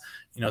gas,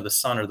 the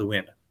sun or the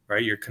wind,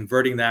 right? You're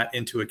converting that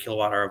into a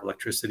kilowatt hour of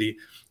electricity.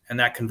 And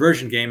that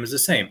conversion game is the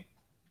same.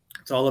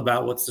 It's all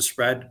about what's the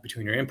spread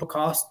between your input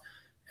cost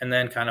and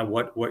then kind of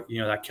what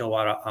that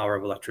kilowatt hour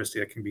of electricity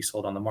that can be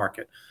sold on the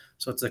market.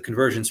 So it's a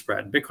conversion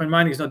spread. Bitcoin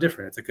mining is no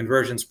different. It's a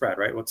conversion spread,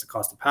 right? What's the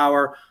cost of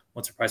power?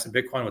 What's the price of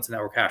Bitcoin? What's the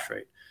network hash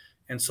rate?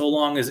 And so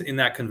long as in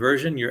that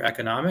conversion, you're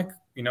economic,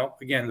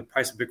 again, the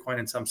price of Bitcoin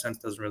in some sense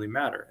doesn't really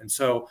matter. And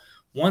so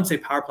once a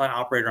power plant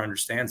operator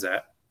understands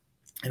that,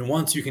 and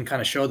once you can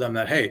kind of show them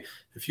that, hey,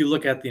 if you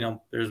look at,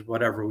 there's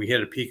whatever, we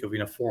hit a peak of,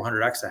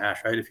 400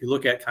 exahash, right? If you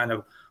look at kind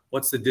of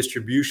what's the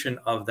distribution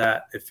of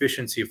that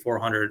efficiency of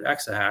 400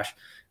 exahash,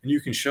 and you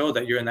can show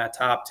that you're in that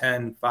top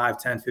 10, 5,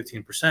 10,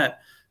 15%,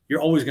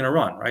 you're always going to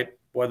run, right?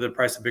 Whether the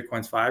price of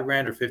Bitcoin's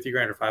 $5,000 or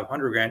 $50,000 or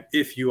 $500,000,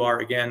 if you are,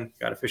 again,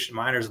 got efficient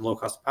miners and low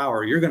cost of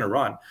power, you're going to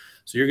run.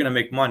 So you're going to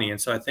make money. And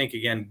so I think,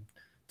 again,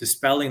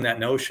 dispelling that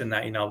notion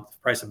that, the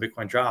price of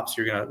Bitcoin drops,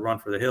 you're going to run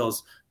for the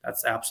hills.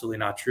 That's absolutely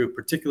not true,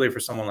 particularly for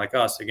someone like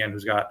us, again,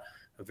 who's got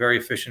a very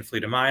efficient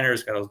fleet of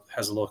miners,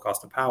 has a low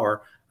cost of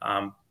power.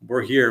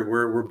 We're here,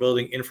 we're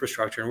building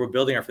infrastructure, and we're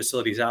building our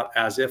facilities out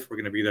as if we're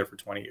going to be there for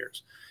 20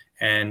 years.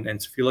 And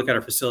so if you look at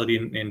our facility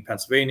in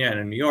Pennsylvania and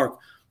in New York,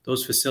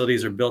 those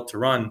facilities are built to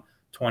run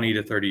 20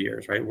 to 30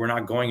 years, right? We're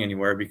not going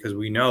anywhere because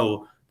we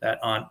know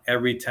that on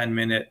every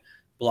 10-minute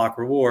block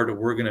reward,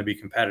 we're going to be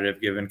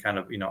competitive given kind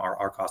of,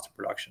 our cost of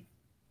production.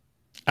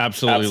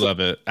 Absolutely love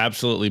it.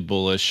 Absolutely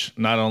bullish,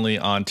 not only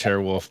on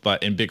TeraWulf,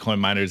 but in Bitcoin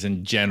miners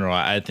in general.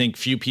 I think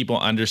few people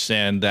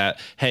understand that,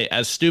 hey,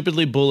 as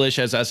stupidly bullish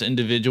as us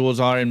individuals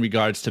are in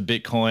regards to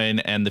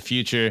Bitcoin and the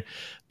future,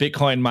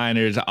 Bitcoin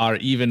miners are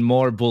even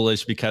more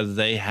bullish because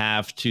they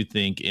have to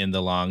think in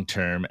the long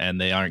term and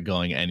they aren't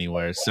going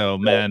anywhere. So,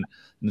 man,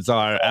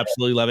 Nazar,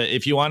 absolutely love it.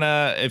 If you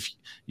wanna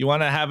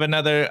have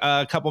another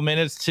couple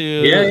minutes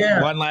to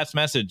one last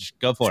message,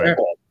 go for it.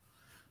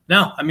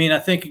 No, I mean, I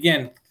think,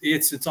 again,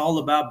 it's all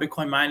about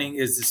Bitcoin mining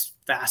is this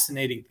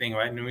fascinating thing,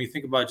 right? And when you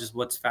think about just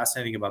what's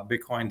fascinating about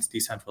Bitcoin, it's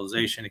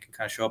decentralization. It can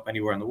kind of show up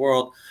anywhere in the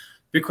world.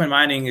 Bitcoin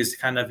mining is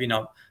kind of,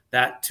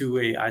 that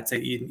to I'd say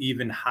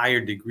even higher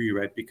degree,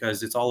 right?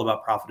 Because it's all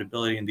about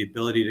profitability and the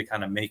ability to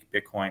kind of make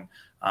Bitcoin.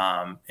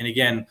 And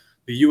again,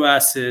 the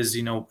U.S. is,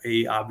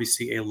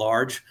 obviously a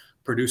large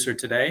producer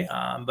today,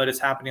 but it's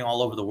happening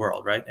all over the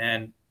world, right?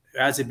 And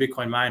as a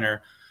Bitcoin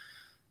miner,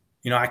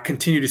 I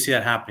continue to see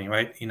that happening,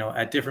 right?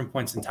 At different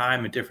points in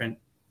time, at different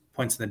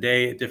points in the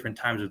day, at different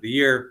times of the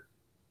year,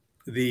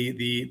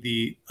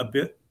 the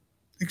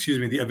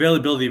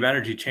availability of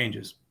energy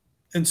changes.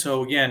 And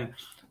so again,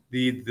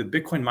 the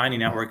Bitcoin mining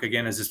network,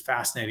 again, is this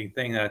fascinating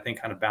thing that I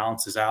think kind of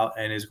balances out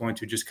and is going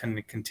to just kind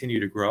of continue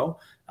to grow.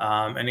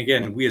 And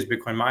again, we as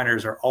Bitcoin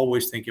miners are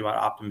always thinking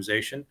about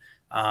optimization.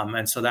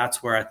 And so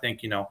that's where I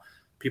think,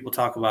 people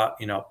talk about,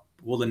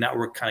 will the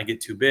network kind of get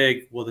too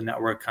big? Will the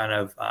network kind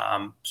of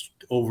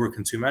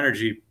over-consume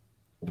energy?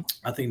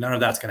 I think none of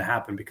that's going to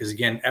happen because,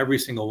 again, every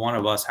single one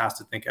of us has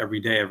to think every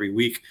day, every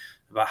week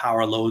about how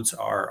our loads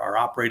are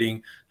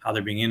operating, how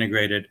they're being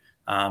integrated.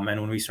 And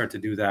when we start to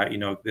do that,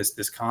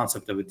 this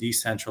concept of a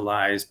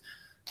decentralized,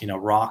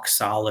 rock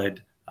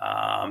solid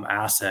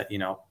asset,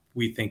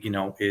 we think,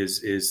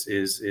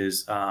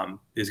 is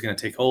going to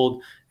take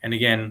hold. And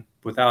again,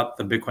 without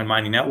the Bitcoin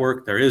mining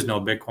network, there is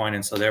no Bitcoin.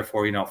 And so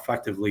therefore,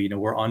 effectively,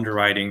 we're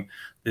underwriting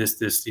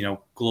this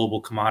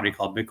global commodity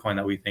called Bitcoin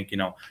that we think, is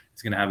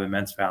going to have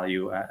immense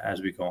value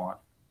as we go on.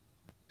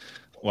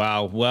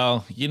 Wow.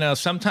 Well,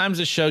 sometimes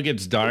the show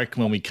gets dark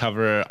when we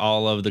cover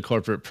all of the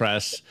corporate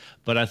press,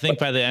 but I think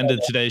by the end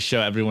of today's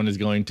show, everyone is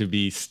going to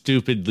be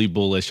stupidly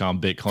bullish on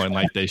Bitcoin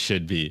like they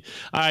should be.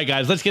 All right,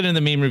 guys, let's get into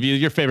the meme review,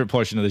 your favorite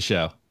portion of the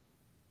show.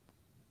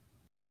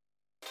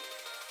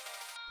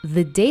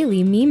 The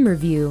Daily Meme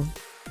Review.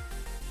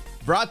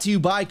 Brought to you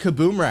by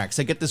Kaboom Racks.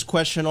 I get this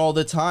question all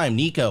the time.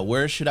 Nico,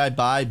 where should I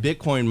buy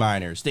Bitcoin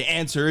miners? The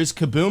answer is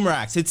Kaboom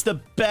Racks. It's the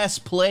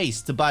best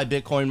place to buy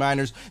Bitcoin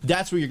miners.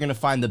 That's where you're going to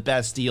find the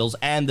best deals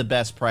and the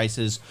best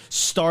prices.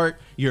 Start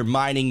your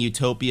mining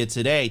utopia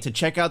today. To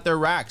check out their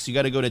racks, you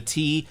got to go to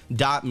t.me/Kaboom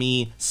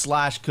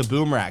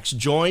Racks.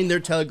 Join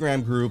their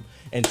Telegram group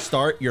and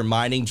start your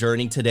mining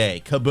journey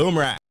today. Kaboom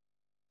Racks.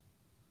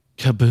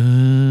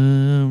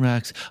 Kaboom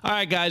Racks. All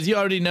right, guys, you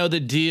already know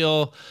the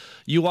deal.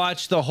 You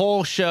watch the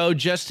whole show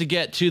just to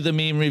get to the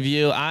meme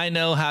review. I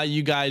know how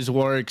you guys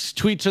works.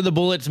 Tweets are the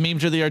bullets,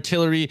 memes are the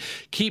artillery.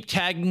 Keep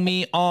tagging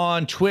me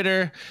on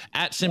Twitter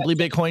at Simply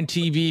Bitcoin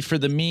TV for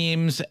the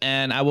memes,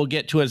 and I will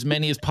get to as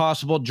many as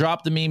possible.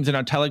 Drop the memes in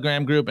our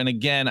Telegram group, and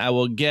again, I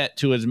will get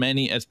to as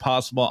many as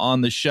possible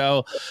on the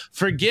show.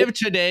 Forgive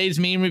today's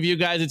meme review,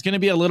 guys. It's going to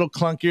be a little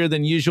clunkier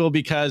than usual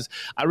because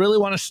I really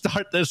want to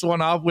start this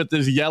one off with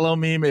this yellow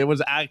meme.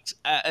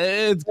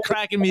 It's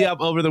cracking me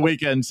up over the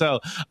weekend, so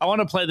I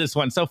want to play this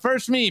one. So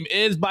first meme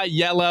is by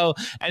Yellow,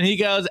 and he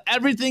goes,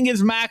 "Everything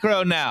is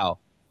macro now."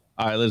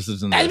 All right, let's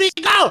listen to this. Let me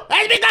go,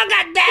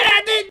 goddammit,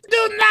 I didn't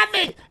do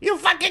nothing. You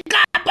fucking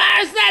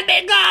coppers, let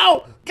me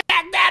go,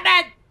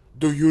 goddammit.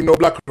 Do you know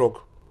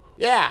BlackRock?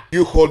 Yeah.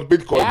 You hold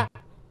Bitcoin. Yeah.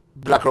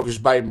 BlackRock is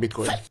buying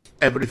Bitcoin.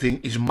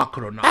 Everything is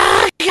macro now.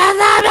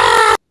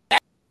 Goddammit.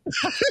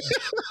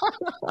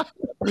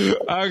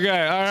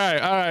 Okay, all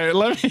right.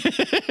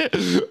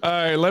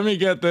 Let me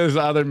get this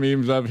other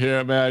memes up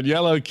here, man.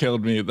 Yellow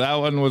killed me. That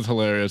one was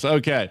hilarious.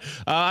 Okay,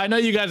 I know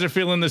you guys are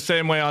feeling the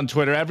same way on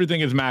Twitter.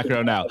 Everything is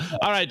macro now.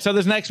 All right, so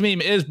this next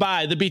meme is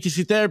by the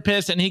BTC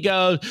Therapist, and he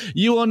goes,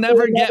 "You will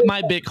never get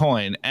my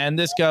Bitcoin." And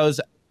this goes,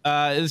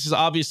 this is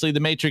obviously the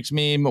Matrix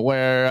meme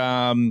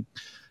where,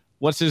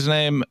 what's his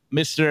name,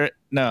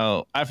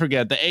 No, I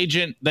forget. The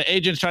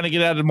agent's trying to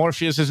get out of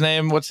Morpheus's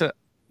name. What's it?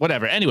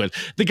 Whatever. Anyways,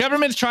 the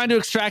government's trying to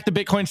extract the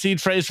Bitcoin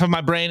seed phrase from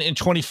my brain in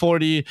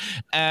 2040,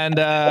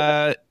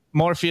 and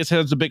Morpheus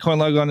has the Bitcoin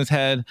logo on his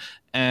head,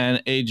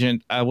 and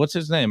agent, what's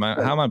his name?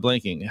 How am I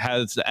blanking?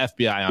 Has the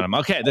FBI on him.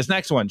 Okay, this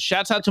next one.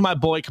 Shouts out to my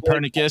boy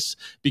Copernicus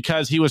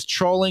because he was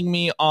trolling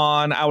me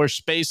on our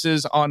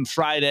spaces on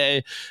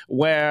Friday,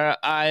 where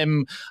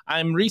I'm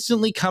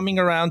recently coming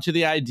around to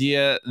the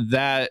idea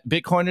that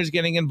Bitcoiners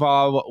getting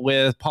involved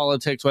with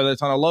politics, whether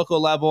it's on a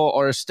local level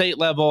or a state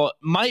level,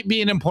 might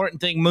be an important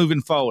thing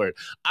moving forward.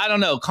 I don't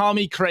know. Call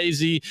me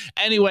crazy.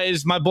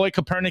 Anyways, my boy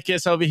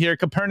Copernicus over here,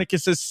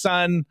 Copernicus's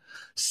son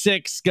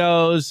 6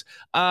 goes,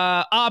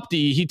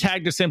 Opti. He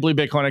tagged a Simply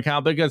Bitcoin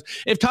account because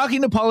if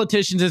talking to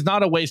politicians is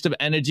not a waste of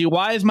energy,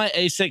 why is my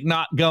ASIC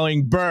not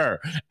going burr?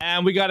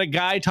 And we got a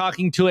guy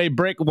talking to a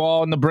brick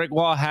wall, and the brick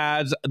wall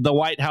has the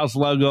White House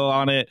logo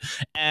on it,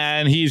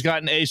 and he's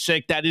got an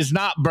ASIC that is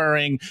not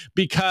burring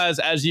because,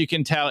 as you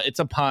can tell, it's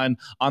a pun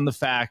on the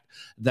fact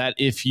that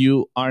if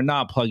you are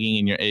not plugging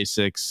in your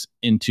ASICs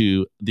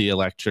into the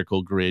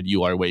electrical grid,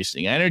 you are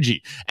wasting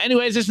energy.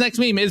 Anyways, this next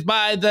meme is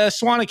by the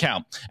Swan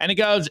account, and it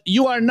goes,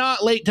 "You are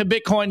not late to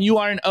Bitcoin. You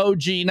are an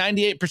OG.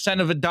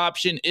 98% of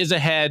adoption is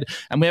ahead."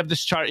 And we have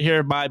this chart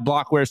here by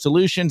Blockware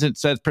Solutions. It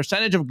says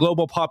percentage of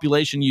global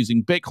population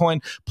using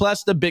Bitcoin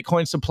plus the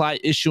Bitcoin supply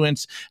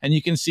issuance. And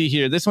you can see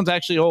here, this one's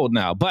actually old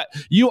now, but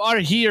you are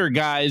here,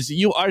 guys.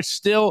 You are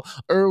still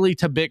early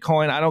to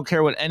Bitcoin. I don't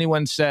care what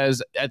anyone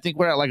says. I think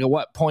we're at like a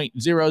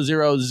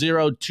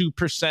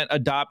 0.0002%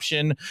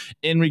 adoption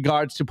in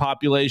regards to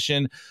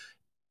population.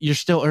 You're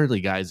still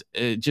early, guys.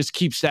 Just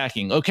keep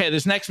stacking. Okay,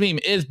 this next meme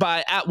is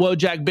by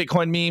 @Wojak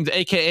Memes,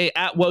 aka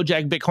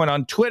 @Wojak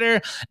on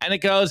Twitter, and it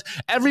goes,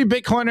 "Every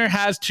Bitcoiner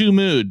has 2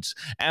 moods."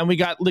 And we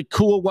got the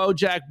cool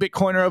Wojak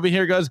Bitcoiner over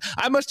here goes,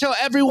 "I must tell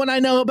everyone I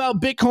know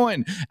about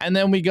Bitcoin." And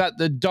then we got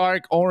the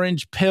dark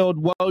orange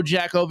pilled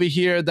Wojak over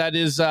here that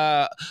is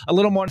a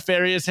little more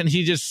nefarious, and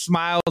he just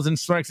smiles and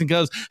smirks and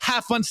goes,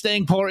 "Have fun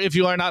staying poor if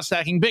you are not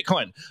stacking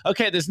Bitcoin."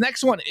 Okay, this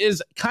next one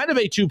is kind of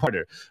a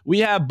two-parter. We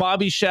have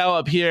Bobby Shell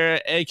up here,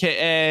 aka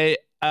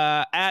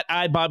at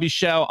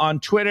iBobbyShell on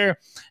Twitter,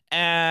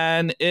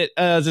 and it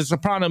is the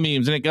Soprano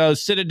memes, and it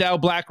goes, Citadel,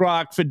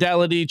 BlackRock,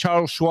 Fidelity,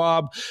 Charles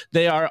Schwab,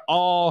 they are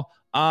all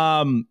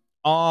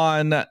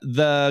on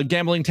the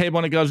gambling table,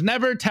 and it goes,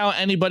 "Never tell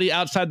anybody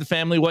outside the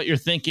family what you're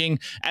thinking."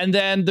 And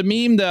then the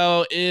meme,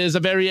 though, is a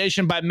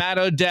variation by Matt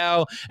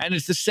Odell, and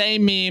it's the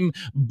same meme,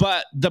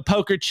 but the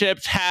poker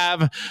chips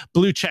have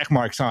blue check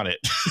marks on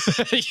it.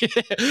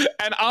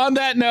 And on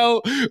that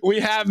note, we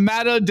have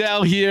Matt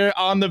Odell here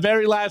on the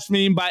very last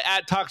meme by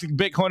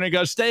 @ToxicBitcoiner. It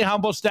goes, "Stay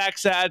humble, stack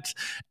sats."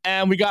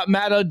 And we got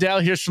Matt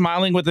Odell here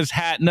smiling with his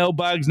hat, no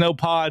bugs, no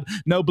pod,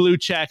 no blue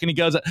check. And he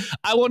goes,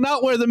 "I will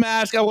not wear the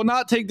mask. I will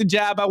not take the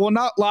jab. I will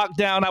not lock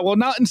down. I will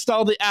not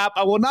install the app.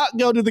 I will not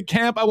go to the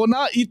camp. I will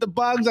not eat the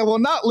bugs. I will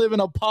not live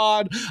in a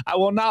pod. I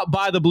will not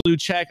buy the blue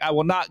check. I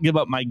will not give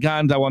up my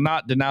guns. I will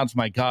not denounce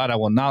my God. I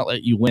will not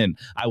let you win.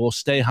 I will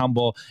stay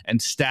humble and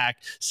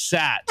stack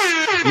sats."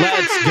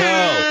 Let's go.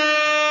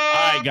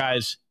 All right,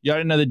 guys. You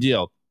already know the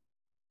deal.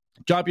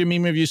 Drop your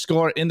meme review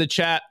score in the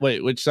chat.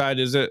 Wait, which side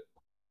is it?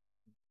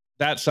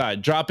 That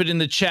side. Drop it in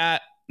the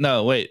chat.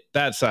 No, wait,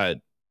 that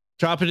side.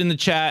 Drop it in the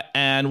chat,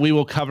 and we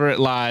will cover it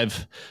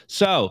live.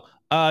 So,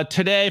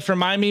 today, for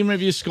my meme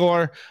review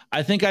score,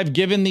 I think I've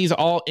given these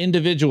all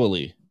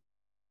individually.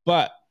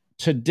 But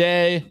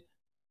today,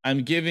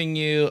 I'm giving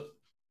you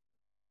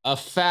a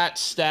fat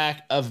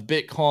stack of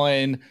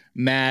Bitcoin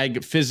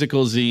mag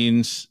physical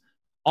zines.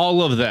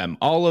 All of them,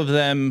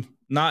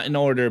 not in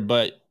order,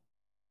 but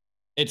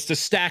it's the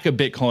stack of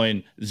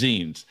Bitcoin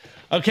zines.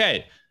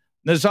 Okay,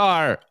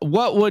 Nazar,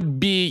 what would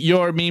be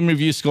your meme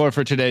review score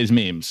for today's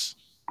memes?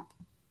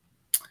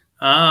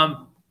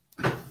 I'd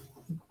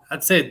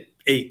say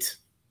 8.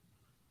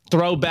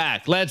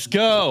 Throwback. Let's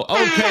go.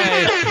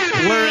 Okay,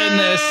 we're in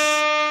this.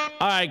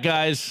 All right,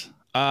 guys.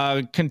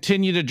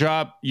 Continue to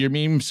drop your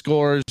meme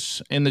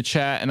scores in the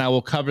chat, and I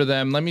will cover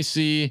them. Let me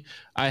see.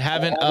 I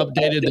haven't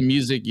updated the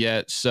music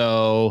yet,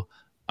 so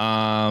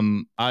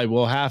I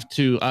will have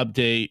to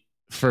update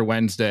for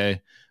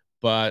Wednesday.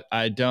 But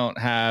I don't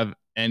have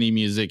any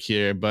music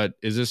here. But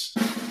is this?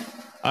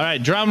 All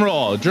right, drum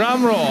roll.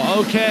 Drum roll.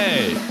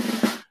 Okay.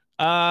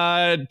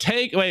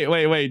 Take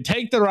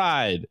the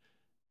ride.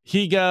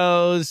 He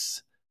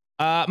goes,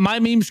 my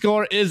meme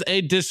score is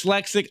a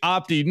dyslexic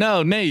opti.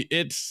 No, Nate,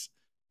 it's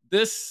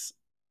this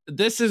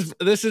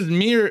is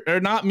mirrored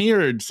or not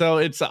mirrored, so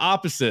it's the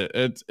opposite.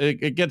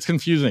 It gets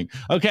confusing.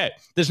 Okay,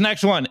 this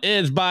next one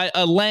is by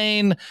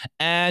Elaine,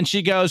 and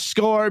she goes,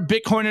 score,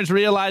 Bitcoiners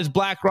realize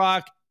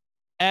BlackRock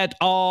et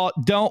al.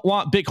 Don't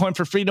want Bitcoin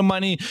for freedom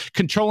money.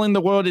 Controlling the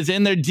world is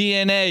in their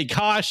DNA.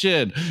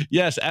 Caution.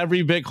 Yes,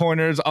 every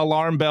Bitcoiner's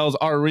alarm bells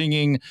are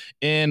ringing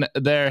in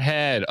their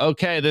head.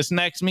 Okay, this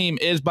next meme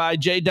is by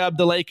J-Dub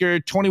the Laker,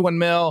 21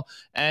 mil,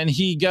 and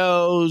he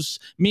goes,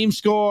 meme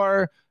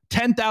score,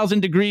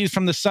 10,000 degrees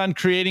from the sun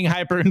creating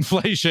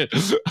hyperinflation.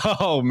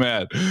 Oh,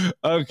 man.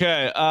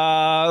 Okay.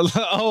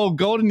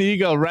 Golden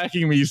Ego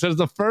wrecking me. He says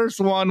the first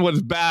one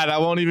was bad. I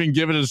won't even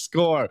give it a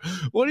score.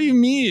 What do you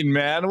mean,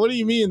 man? What do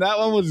you mean? That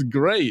one was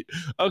great.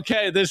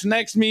 Okay. This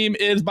next meme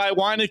is by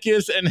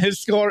Weinicus, and his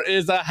score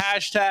is a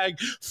hashtag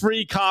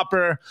free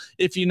copper.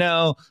 If you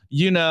know,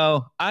 you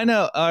know. I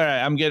know. All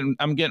right. I'm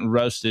getting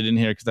roasted in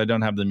here because I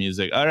don't have the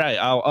music. All right.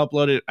 I'll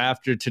upload it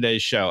after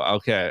today's show.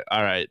 Okay.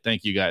 All right.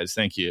 Thank you, guys.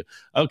 Thank you.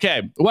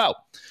 Okay, well,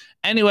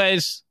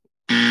 anyways,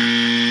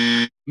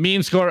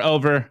 meme score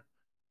over.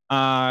 You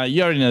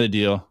already know the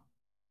deal.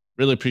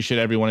 Really appreciate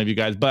every one of you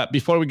guys. But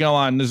before we go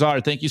on, Nazar,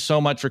 thank you so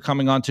much for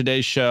coming on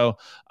today's show.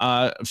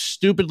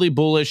 Stupidly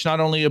bullish, not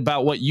only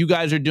about what you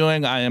guys are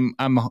doing.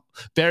 I'm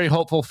very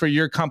hopeful for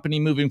your company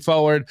moving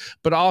forward,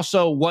 but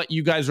also what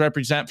you guys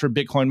represent for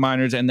Bitcoin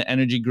miners and the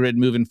energy grid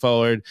moving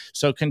forward.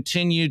 So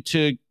continue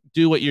to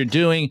do what you're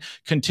doing,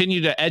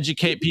 continue to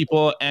educate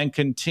people, and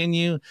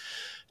continue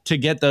to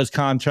get those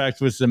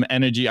contracts with some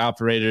energy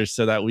operators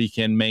so that we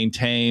can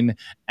maintain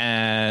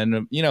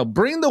and,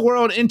 bring the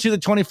world into the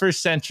 21st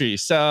century.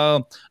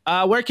 So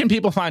where can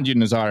people find you,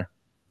 Nazar?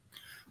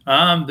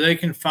 They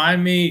can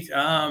find me.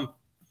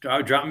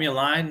 Drop me a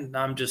line.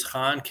 I'm just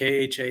Khan,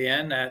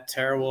 Khan, at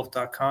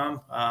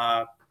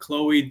TerraWolf.com.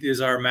 Chloe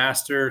is our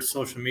master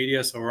social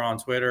media. So we're on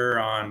Twitter,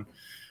 on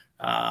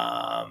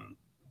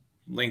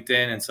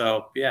LinkedIn, and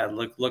so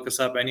look us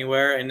up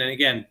anywhere. And then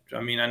again,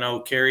 I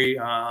know Carrie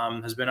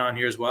has been on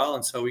here as well,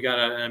 and so we got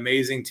an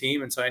amazing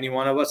team, and so any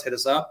one of us hit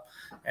us up,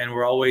 and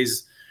we're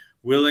always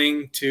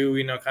willing to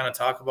kind of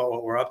talk about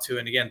what we're up to.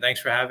 And again, thanks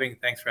for having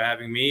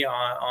me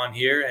on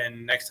here,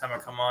 and next time I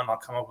come on, I'll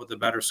come up with a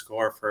better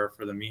score for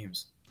the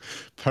memes.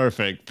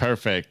 Perfect.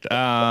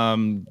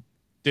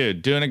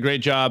 Dude, doing a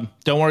great job.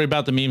 Don't worry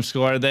about the meme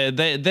score. They're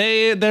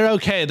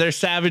okay. They're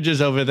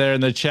savages over there in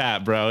the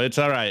chat, bro. It's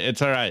all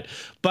right.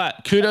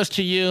 But kudos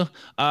to you.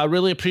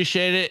 Really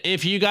appreciate it.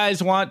 If you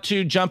guys want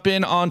to jump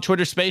in on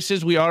Twitter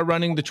Spaces, we are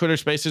running the Twitter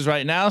Spaces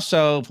right now.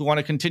 So if we want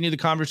to continue the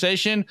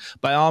conversation,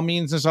 by all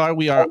means, Nazar,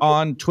 we are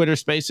on Twitter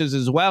Spaces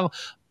as well.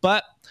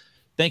 But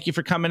thank you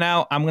for coming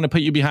out. I'm going to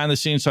put you behind the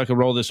scenes so I can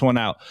roll this one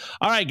out.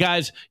 All right,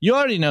 guys, you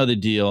already know the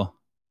deal.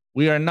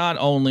 We are not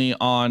only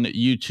on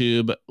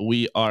YouTube,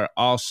 we are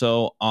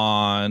also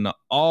on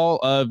all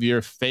of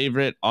your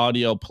favorite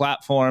audio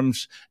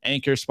platforms,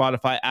 Anchor,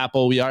 Spotify,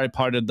 Apple. We are a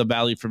part of the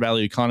Value for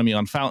Value economy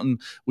on Fountain.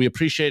 We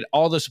appreciate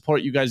all the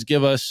support you guys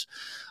give us.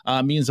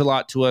 Means a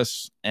lot to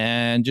us.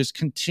 And just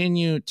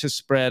continue to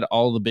spread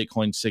all the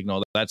Bitcoin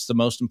signal. That's the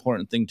most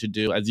important thing to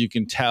do. As you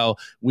can tell,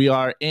 we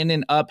are in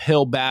an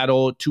uphill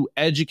battle to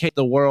educate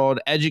the world,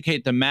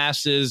 educate the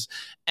masses,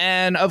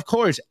 and of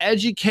course,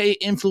 educate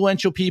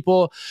influential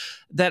people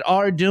that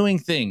are doing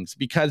things,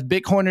 because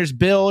Bitcoiners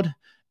build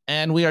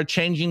and we are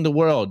changing the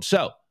world.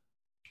 So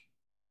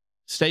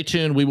stay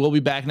tuned. We will be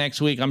back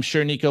next week. I'm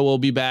sure Nico will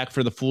be back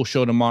for the full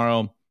show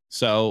tomorrow.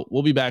 So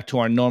we'll be back to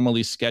our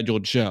normally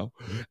scheduled show.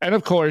 And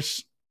of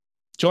course,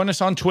 join us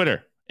on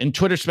Twitter, in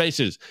Twitter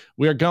Spaces.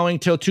 We are going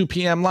till 2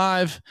 p.m.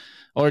 live,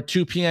 or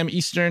 2 p.m.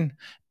 Eastern.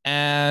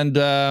 And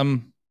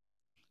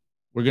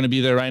we're going to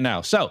be there right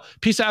now. So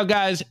peace out,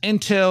 guys.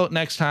 Until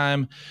next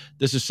time,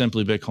 this is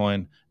Simply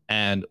Bitcoin,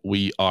 and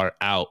we are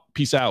out.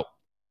 Peace out.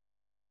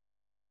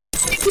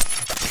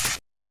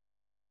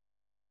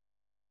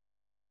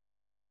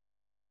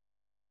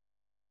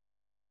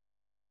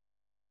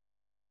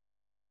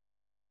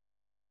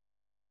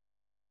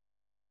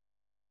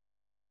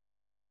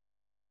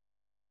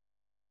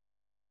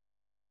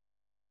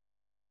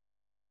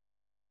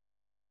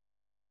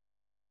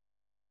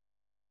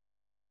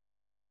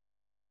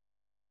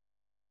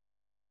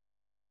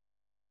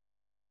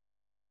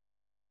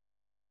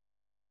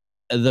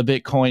 The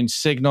Bitcoin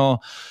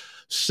signal.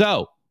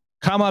 So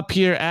Come up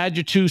here, add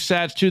your 2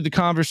 sats to the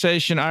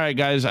conversation. All right,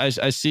 guys,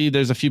 I see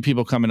there's a few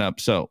people coming up.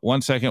 So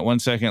 1 second.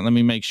 Let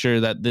me make sure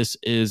that this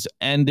is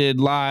ended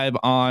live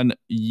on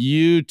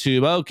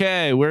YouTube.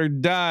 Okay, we're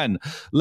done.